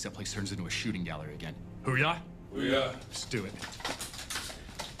topside in case that place turns into a shooting gallery again. Hoo-yah? Hoo-yah. Let's do it.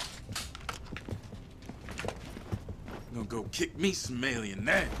 Gonna go kick me some alien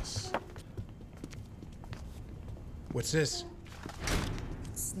ass. What's this?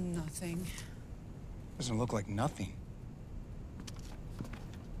 It's nothing. Doesn't look like nothing.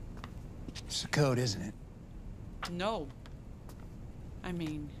 It's a code, isn't it? No. I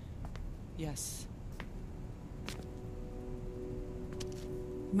mean, yes.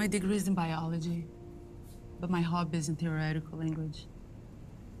 My degree is in biology, but my hobby is in theoretical language.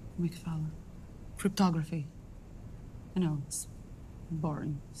 McFarlane. Cryptography. I know, it's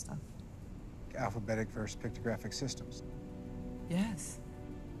boring stuff. Alphabetic versus pictographic systems. Yes.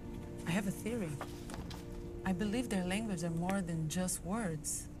 I have a theory. I believe their language are more than just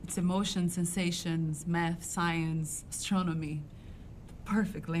words. It's emotions, sensations, math, science, astronomy.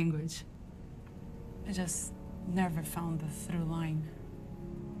 Perfect language. I just never found the through line.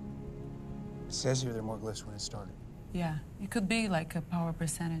 It says here there are more glyphs when it started. Yeah, it could be like a power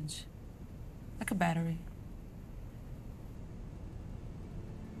percentage. Like a battery.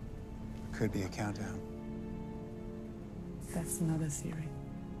 Could be a countdown. That's another theory.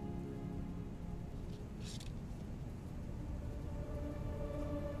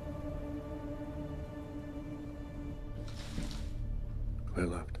 Clear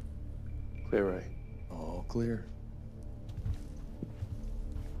left. Clear right. All clear.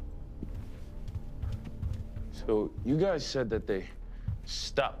 So you guys said that they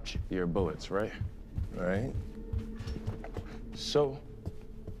stopped your bullets, right? Right. So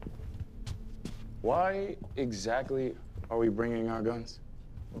why exactly are we bringing our guns?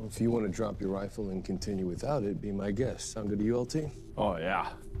 Well, if you want to drop your rifle and continue without it, be my guest. Sound good to you, LT? Oh, yeah.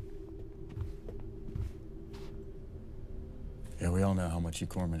 Yeah, we all know how much you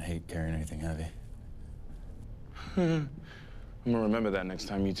corpsmen hate carrying anything heavy. I'm gonna remember that next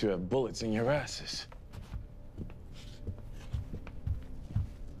time you two have bullets in your asses.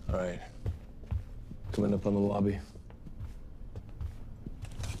 All right. Coming up on the lobby.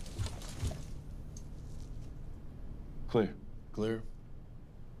 Clear. Clear.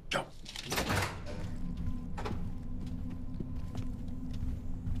 Go.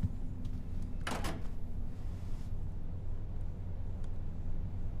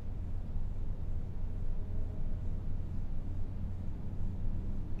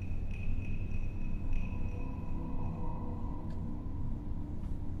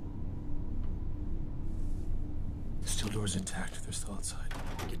 Steel door's intact. They're still outside.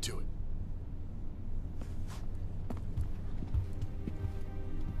 Get to it.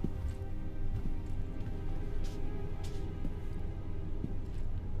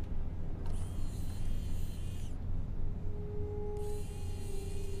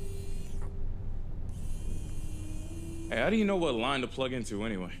 Hey, how do you know what line to plug into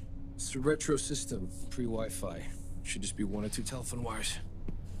anyway? It's a retro system, pre-Wi-Fi. Should just be 1 or 2 telephone wires.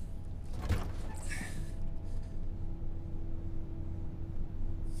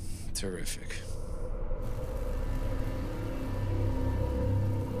 Terrific.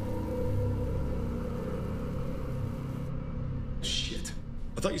 Shit.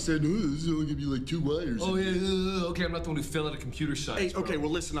 I thought you said, no, this is only gonna be like 2 wires. Oh, yeah, okay, I'm not the one who fell at a computer science. Hey, okay,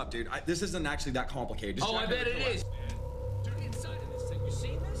 well, listen up, dude. This isn't actually that complicated. Just Oh, I jack bet it it is. Dude, inside of this thing, you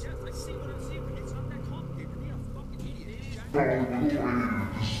seen this? Yes, I see what I'm seeing. It's not that complicated. You're a fucking idiot.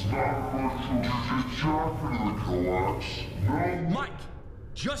 Mike,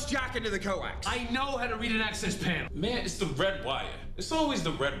 just jack into the coax. I know how to read an access panel. Man, it's the red wire. It's always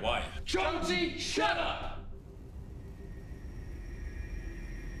the red wire. Jonesy, shut up!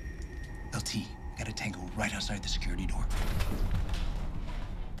 LT, got a tango right outside the security door.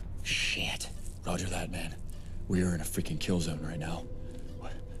 Shit. Roger that, man. We are in a freaking kill zone right now.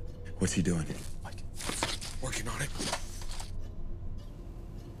 What's he doing? Mike. Working on it.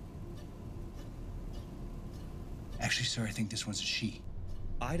 Actually, sir, I think this one's a she.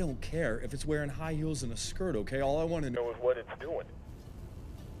 I don't care if it's wearing high heels and a skirt, okay? All I want to know is what it's doing.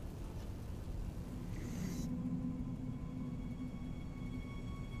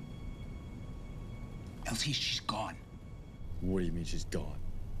 LT, she's gone. What do you mean she's gone?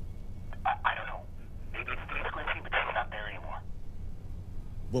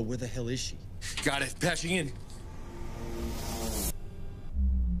 Well, where the hell is she? Got it. Patching in.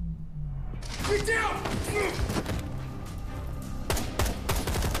 Get down!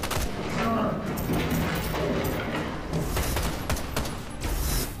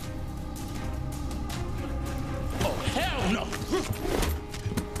 Oh, hell no!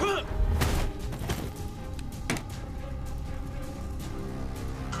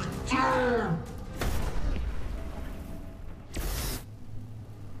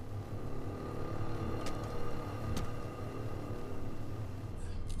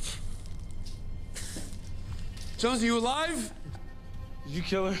 Jonesy, you alive? Did you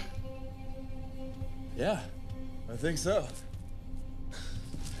kill her? Yeah, I think so.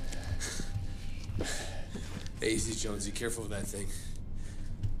 Easy, Jonesy. Careful with that thing.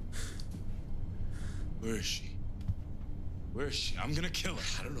 Where is she? Where is she? I'm gonna kill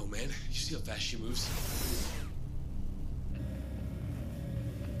her. I don't know, man. You see how fast she moves?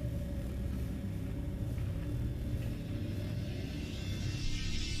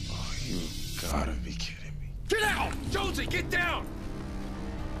 Oh, you gotta be kidding me. Get out! Jonesy, get down!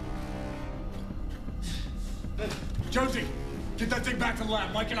 Jonesy, get that thing back to the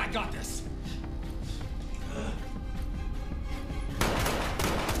lab. Mike and I got this.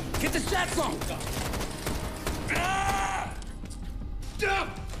 Get the shots on! Come on! Go,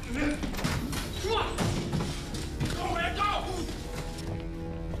 man, go!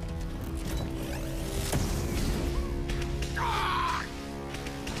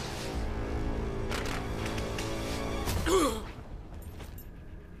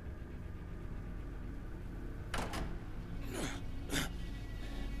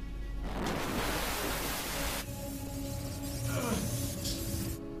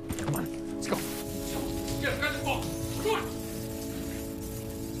 Come on, let's go. Yeah, grab the ball. Come on!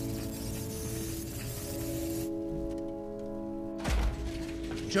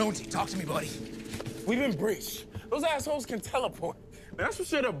 Jonesy, talk to me, buddy. We've been breached. Those assholes can teleport. Man, that's some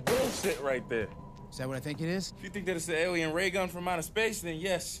straight up bullshit right there. Is that what I think it is? If you think that it's an alien ray gun from outer space, then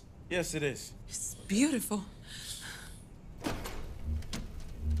yes. Yes, it is. It's beautiful.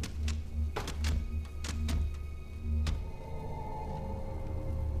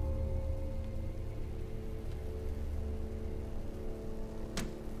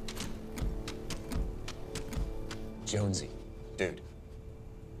 Jonesy, dude,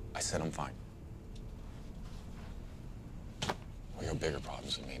 I said I'm fine. We got bigger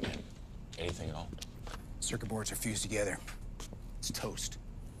problems than me, man. Anything at all? Circuit boards are fused together. It's toast.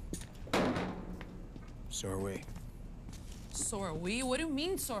 So are we. So are we? What do you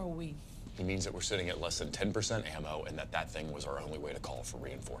mean, so are we? He means that we're sitting at less than 10% ammo and that thing was our only way to call for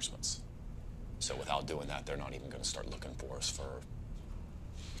reinforcements. So without doing that, they're not even gonna start looking for us for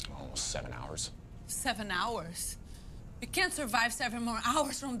almost 7 hours. 7 hours? We can't survive 7 more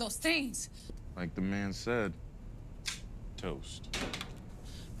hours from those things. Like the man said, toast.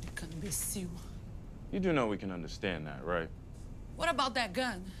 Imbecile. You do know we can understand that, right? What about that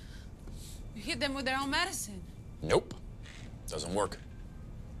gun? You hit them with their own medicine. Nope. Doesn't work.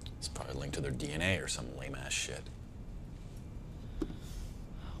 It's probably linked to their DNA or some lame-ass shit.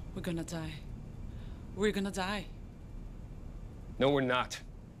 We're gonna die. We're gonna die. No, we're not.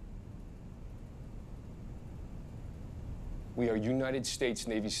 We are United States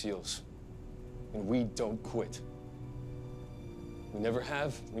Navy SEALs, and we don't quit. We never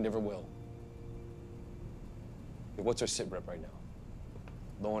have, we never will. Hey, what's our sit rep right now?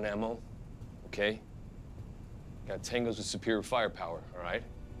 Low on ammo, okay? Got tangos with superior firepower, all right?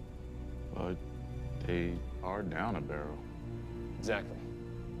 But they are down a barrel. Exactly.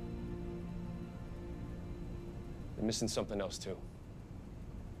 They're missing something else, too.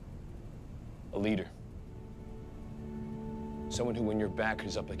 A leader. Someone who, when your back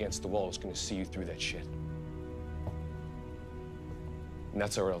is up against the wall, is gonna see you through that shit. And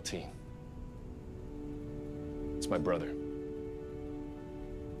that's our LT. It's my brother.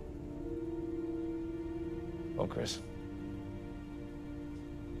 Well, Chris,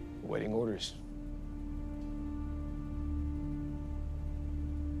 waiting orders.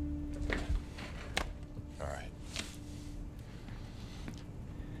 All right.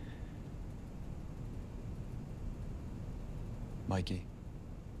 Mikey,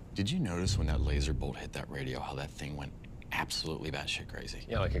 did you notice when that laser bolt hit that radio how that thing went absolutely batshit crazy?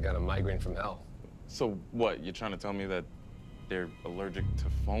 Yeah, like I got a migraine from hell. So what, you're trying to tell me that they're allergic to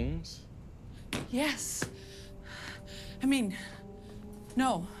phones? Yes. I mean,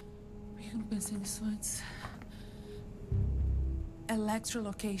 no. Eu não pensei nisso antes.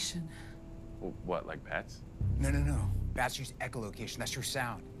 Electrolocation. What, like bats? No. Bats use echolocation. That's your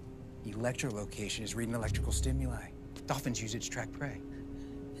sound. Electrolocation is reading electrical stimuli. Dolphins use it to track prey.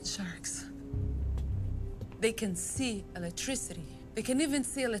 Sharks. They can see electricity. They can even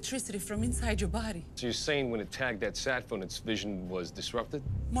see electricity from inside your body. So you're saying when it tagged that sat phone, its vision was disrupted?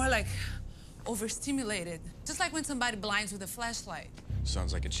 More like overstimulated. Just like when somebody blinds with a flashlight.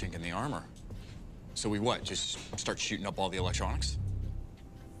 Sounds like a chink in the armor. So we what, just start shooting up all the electronics?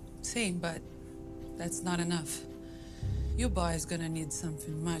 Same, but that's not enough. Your boy is gonna need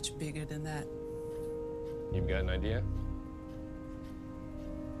something much bigger than that. You've got an idea?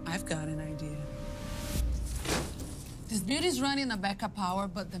 I've got an idea. This beauty's running a backup power,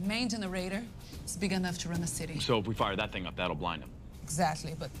 but the main generator is big enough to run a city. So if we fire that thing up, that'll blind him.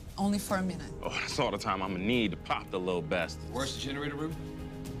 Exactly, but only for a minute. Oh, that's all the time I'm gonna need to pop the little bastard. Where's the generator room?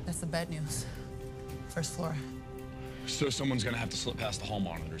 That's the bad news. First floor. So someone's gonna have to slip past the hall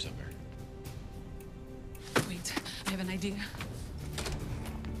monitors up there. Wait, I have an idea.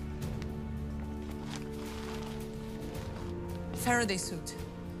 Faraday suit.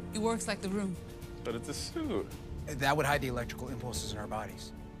 It works like the room. But it's a suit. That would hide the electrical impulses in our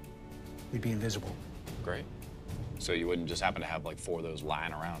bodies. We'd be invisible. Great. So you wouldn't just happen to have like 4 of those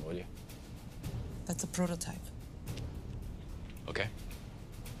lying around, would you? That's a prototype. Okay.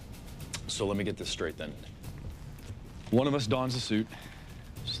 So let me get this straight then. One of us dons a suit,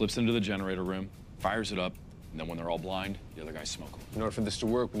 slips into the generator room, fires it up, and then when they're all blind, the other guys smoke them. In order for this to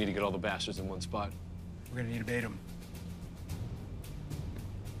work, we need to get all the bastards in one spot. We're gonna need to bait them.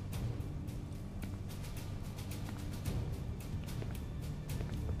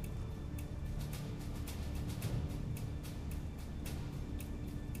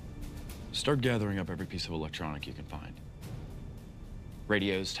 Start gathering up every piece of electronic you can find.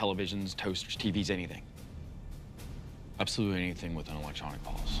 Radios, televisions, toasters, TVs, anything. Absolutely anything with an electronic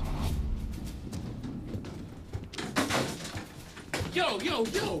pulse. Yo,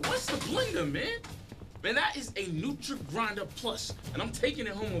 what's the blender, man? Man, that is a NutriGrinder Plus, and I'm taking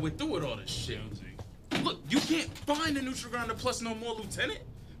it home when we're through with all this shit. Look, you can't find a NutriGrinder Plus no more, Lieutenant.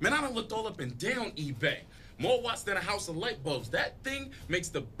 Man, I done looked all up and down eBay. More watts than a house of light bulbs. That thing makes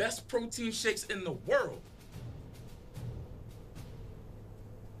the best protein shakes in the world.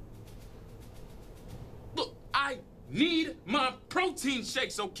 Look, I need my protein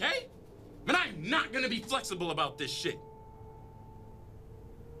shakes, okay? Man, I'm not gonna be flexible about this shit.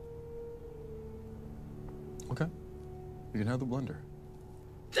 Okay. You can have the blender.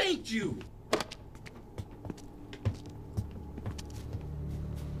 Thank you.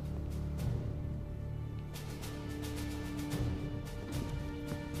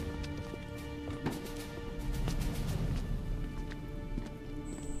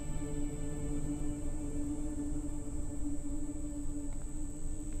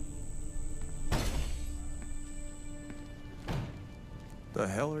 The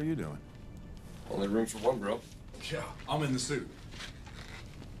hell are you doing? Only room for one, bro. Yeah, I'm in the suit.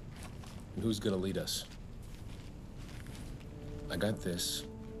 And who's gonna lead us? I got this.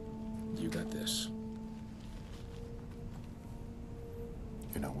 You got this.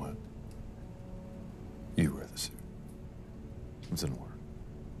 You know what? You wear the suit. It's in order.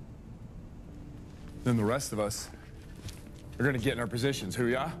 Then the rest of us are gonna get in our positions.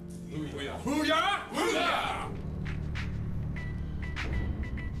 Hoo-yah? Hoo-yah! Hoo-yah! Hoo-yah!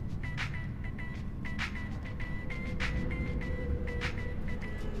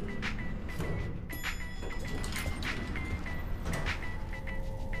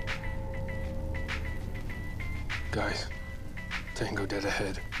 Guys, Tango dead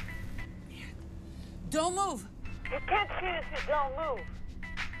ahead. Don't move. You can't shoot if you don't move.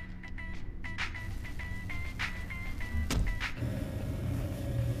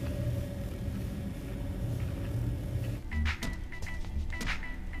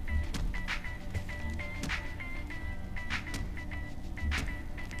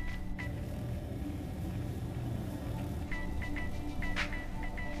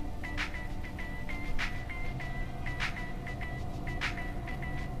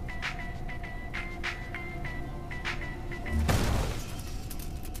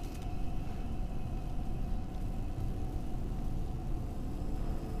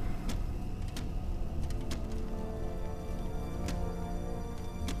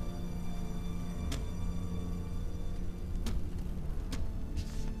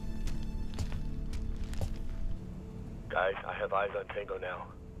 Guys, I have eyes on Tango now.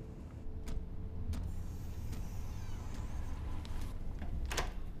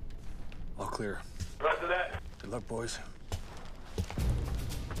 All clear. Roger that. Good luck, boys.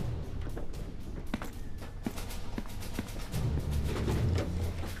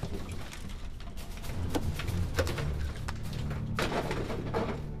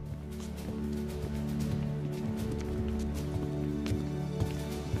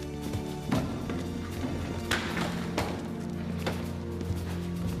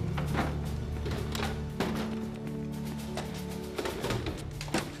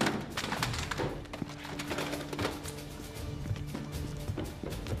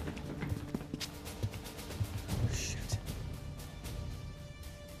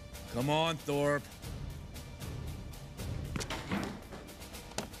 Come on, Thorpe.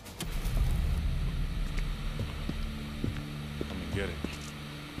 Come and get it.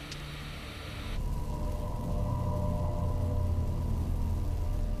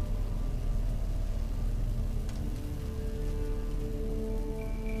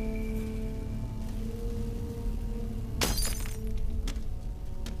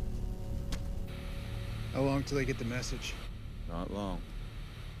 How long till they get the message? Not long.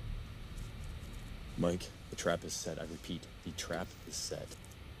 Mike, the trap is set. I repeat, the trap is set.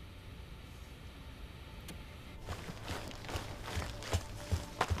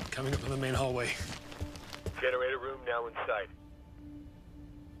 Coming up on the main hallway. Generator room now in sight.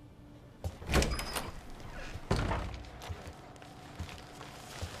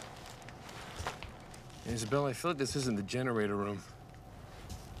 Isabel, I feel like this isn't the generator room.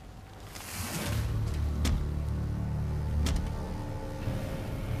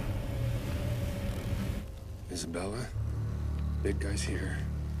 Isabella, big guy's here,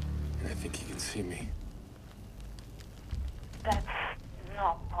 and I think he can see me. That's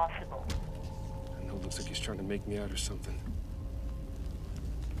not possible. I know it looks like he's trying to make me out or something.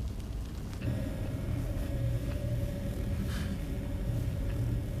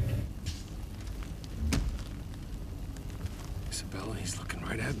 Isabella, he's looking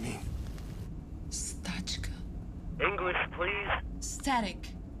right at me. Stachka. English, please. Static.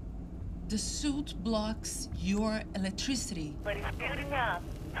 The suit blocks your electricity. But it's building up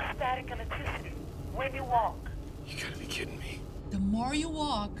static electricity when you walk. You gotta be kidding me. The more you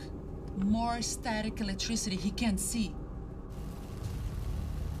walk, more static electricity he can't see.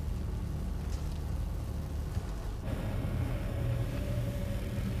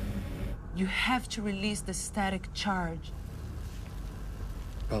 You have to release the static charge.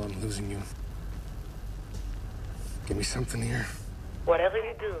 Bella, I'm losing you. Give me something here. Whatever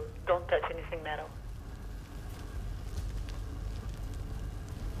you do, don't touch anything metal.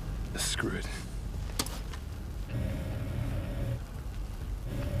 Screw it.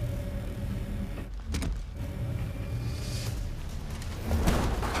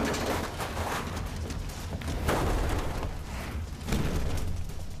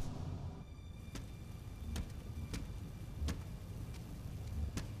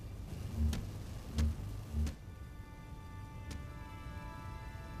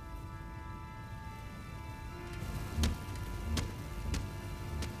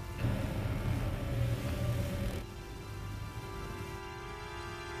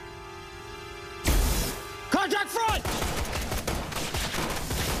 Contact front!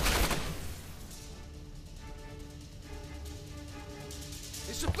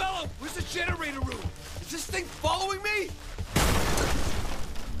 Isabella, where's the generator room? Is this thing following me?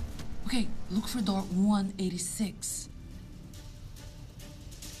 Okay, look for door 186.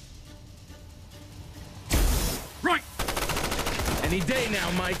 Right! Any day now,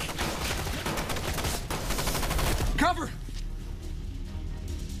 Mike. Cover!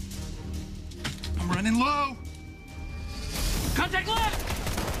 I'm running low. Contact left!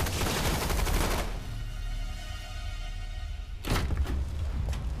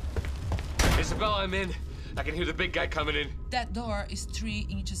 Isabella, I'm in. I can hear the big guy coming in. That door is 3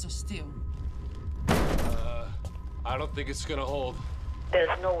 inches of steel. I don't think it's gonna hold. There's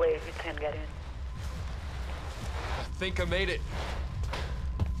no way you can get in. I think I made it.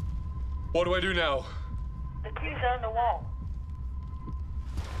 What do I do now? The keys are on the wall.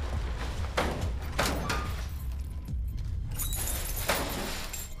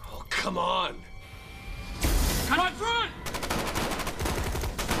 Oh, come on. Contact front!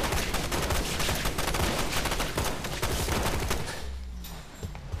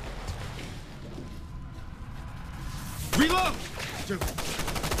 Reload!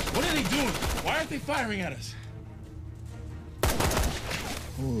 What are they doing? Why aren't they firing at us?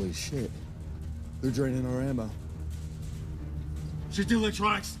 Holy shit. They're draining our ammo. Shoot the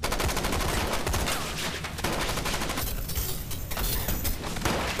electronics.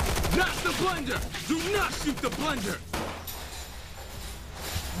 Not the blender! Do not shoot the blender!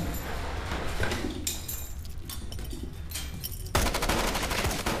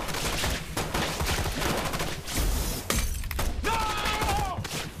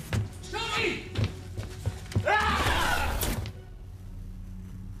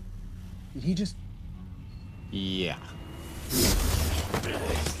 Did he just... Yeah.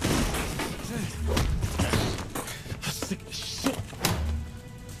 Sick of shit.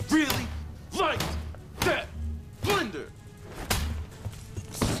 Really like that blender.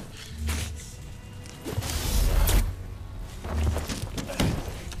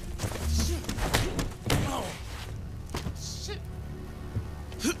 Shit. Oh. Shit.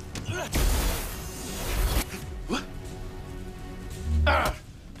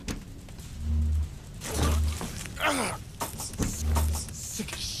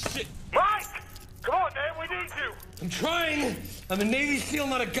 I'm a Navy SEAL,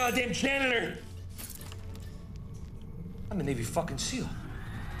 not a goddamn janitor. I'm a Navy fucking SEAL.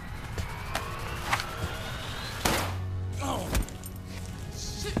 Oh.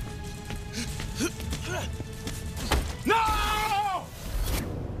 Shit. No!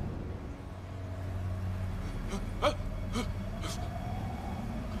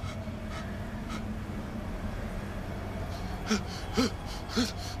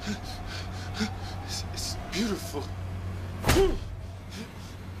 It's beautiful.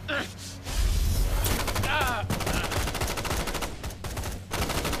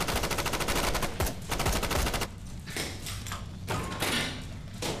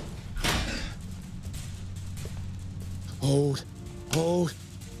 Hold.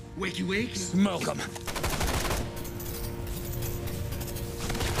 Wakey wake. Smoke 'em.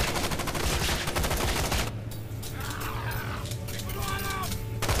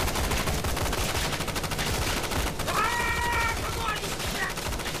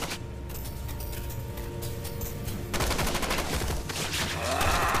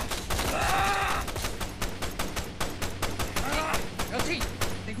 LT,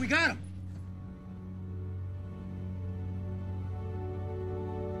 think we got him.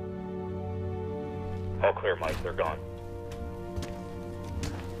 All clear, Mike. They're gone.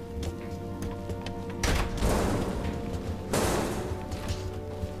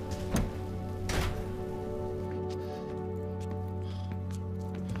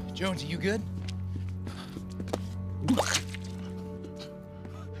 Jonesy, you good?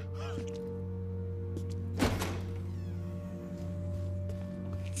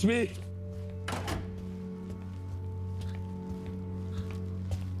 It's me.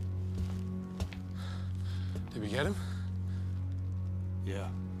 Did we get him? Yeah,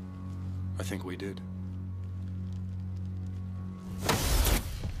 I think we did.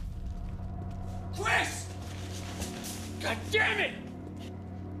 Chris! God damn it!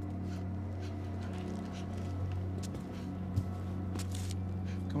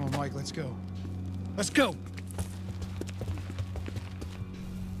 Come on, Mike, let's go. Let's go!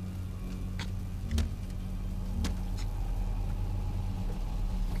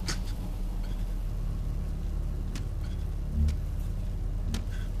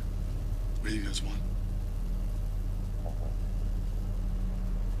 What do you guys want?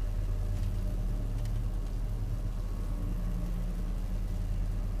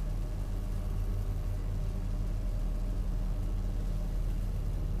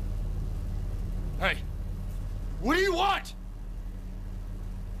 Hey, what do you want?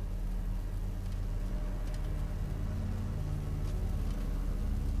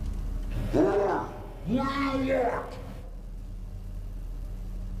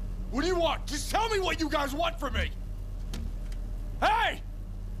 What do you want? Just tell me what you guys want from me! Hey!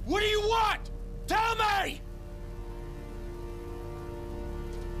 What do you want? Tell me!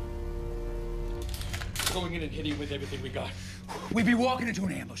 Going in and hitting with everything we got. We'd be walking into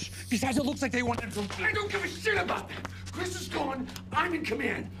an ambush. Besides, it looks like they want them from... I don't give a shit about that! Chris is gone. I'm in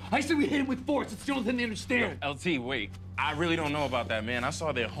command. I said we hit him with force. It's the only thing they understand. LT, wait. I really don't know about that, man. I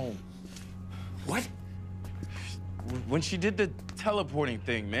saw their home. What? When she did the teleporting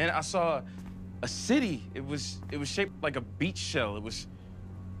thing, man, I saw a city. It was shaped like a beach shell. It was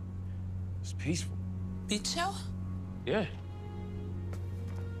peaceful. Beach shell? Yeah.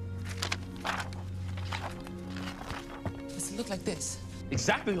 Does it look like this?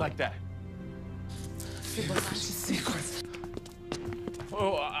 Exactly like that. Fibonacci sequence.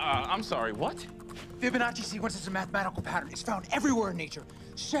 Oh, I'm sorry, what? Fibonacci sequence is a mathematical pattern. It's found everywhere in nature.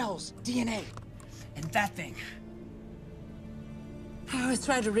 Shells, DNA. And that thing. I always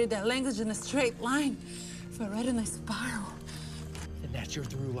try to read that language in a straight line. If I read in a spiral. And that's your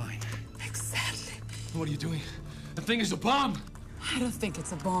through line. Exactly. What are you doing? The thing is a bomb. I don't think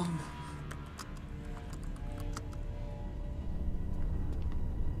it's a bomb.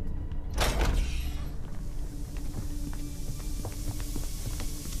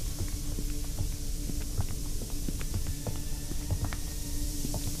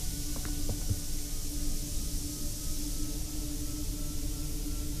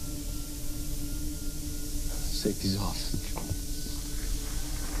 Safety's off.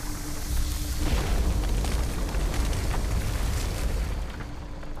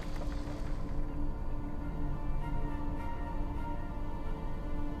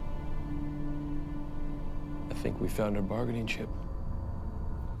 I think we found our bargaining chip.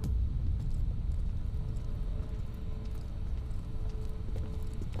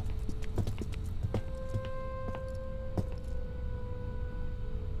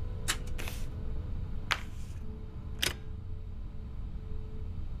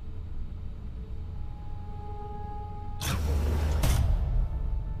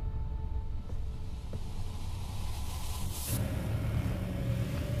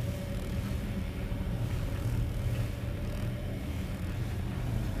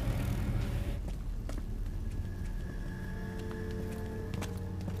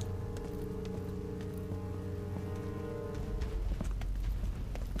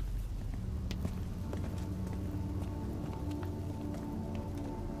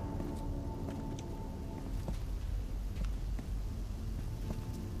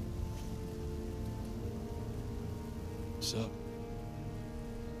 What's up?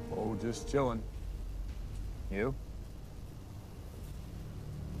 Oh, just chilling. You?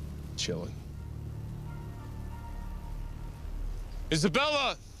 Chilling.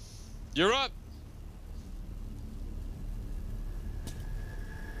 Isabella! You're up!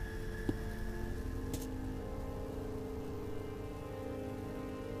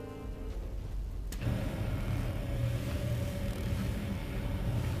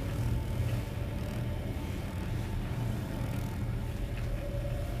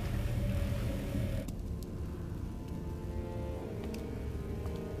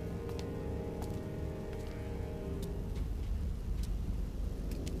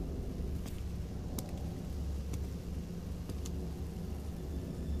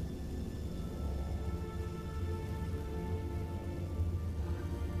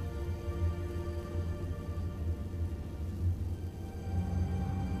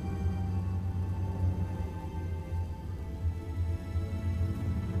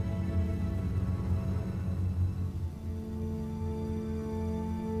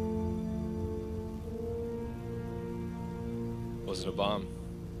 Wasn't a bomb.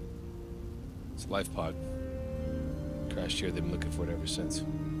 It's a life pod. Crashed here, they've been looking for it ever since.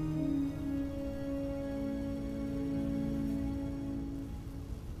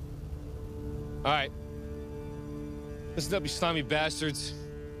 All right. Listen up, you slimy bastards.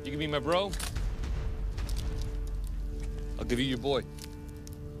 You can be my bro. I'll give you your boy.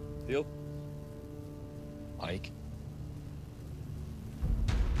 Deal? Mike.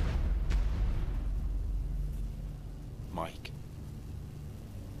 Mike.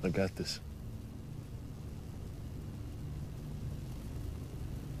 I got this.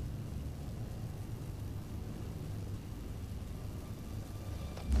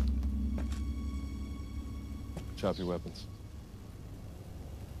 Drop your weapons.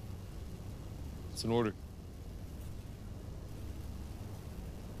 It's an order.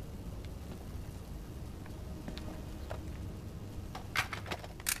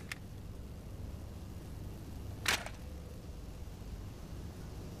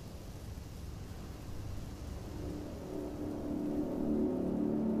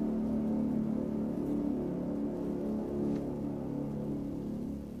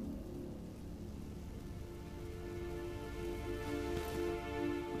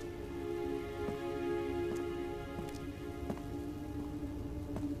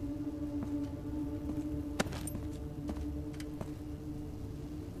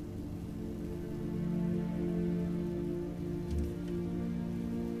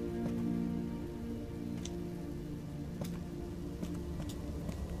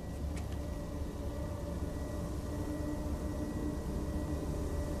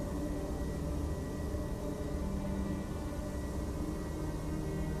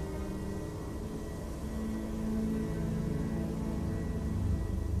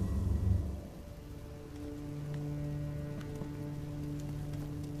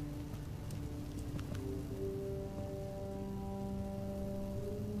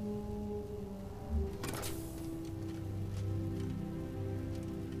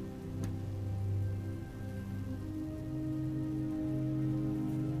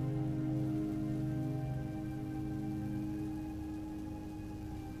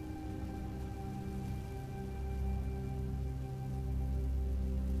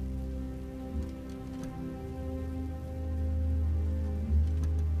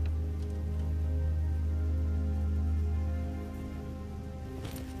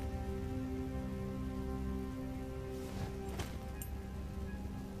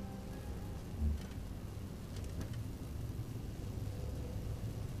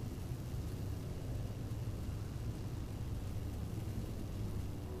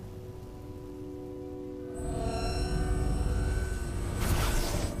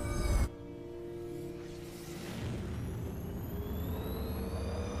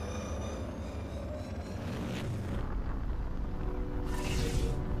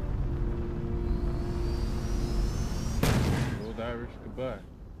 Irish, goodbye.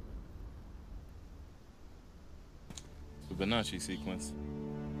 Fibonacci sequence.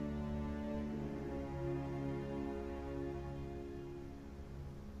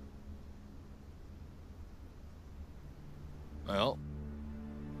 Well,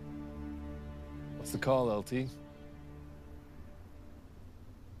 what's the call, LT? I'm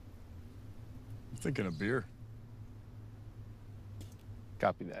thinking of beer.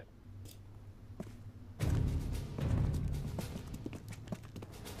 Copy that.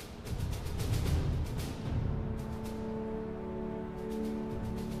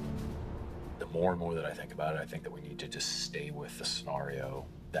 The more and more that I think about it, I think that we need to just stay with the scenario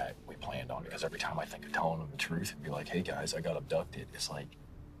that we planned planned on, because every time I think of telling them the truth and be like, hey guys, I got abducted, it's like,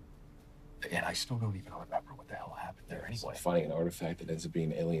 and I still don't even remember what the hell happened there anyway. Finding an artifact that ends up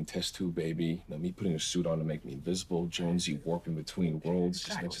being an alien test tube, baby. Now, me putting a suit on to make me invisible, Jonesy warping between worlds,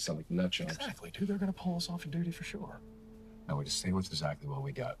 just makes it sound like nut jobs. Exactly, dude, they're gonna pull us off of duty for sure. No, we just stay with exactly what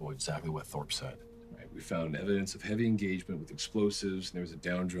we got, exactly what Thorpe said. Right, we found evidence of heavy engagement with explosives, and there was a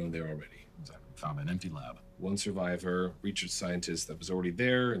down drone there already. Exactly. Found an empty lab. One survivor, research scientist that was already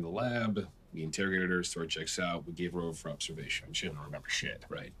there in the lab. We interrogated her, story checks out. We gave her over for observation. She didn't remember shit.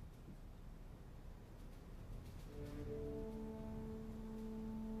 Right.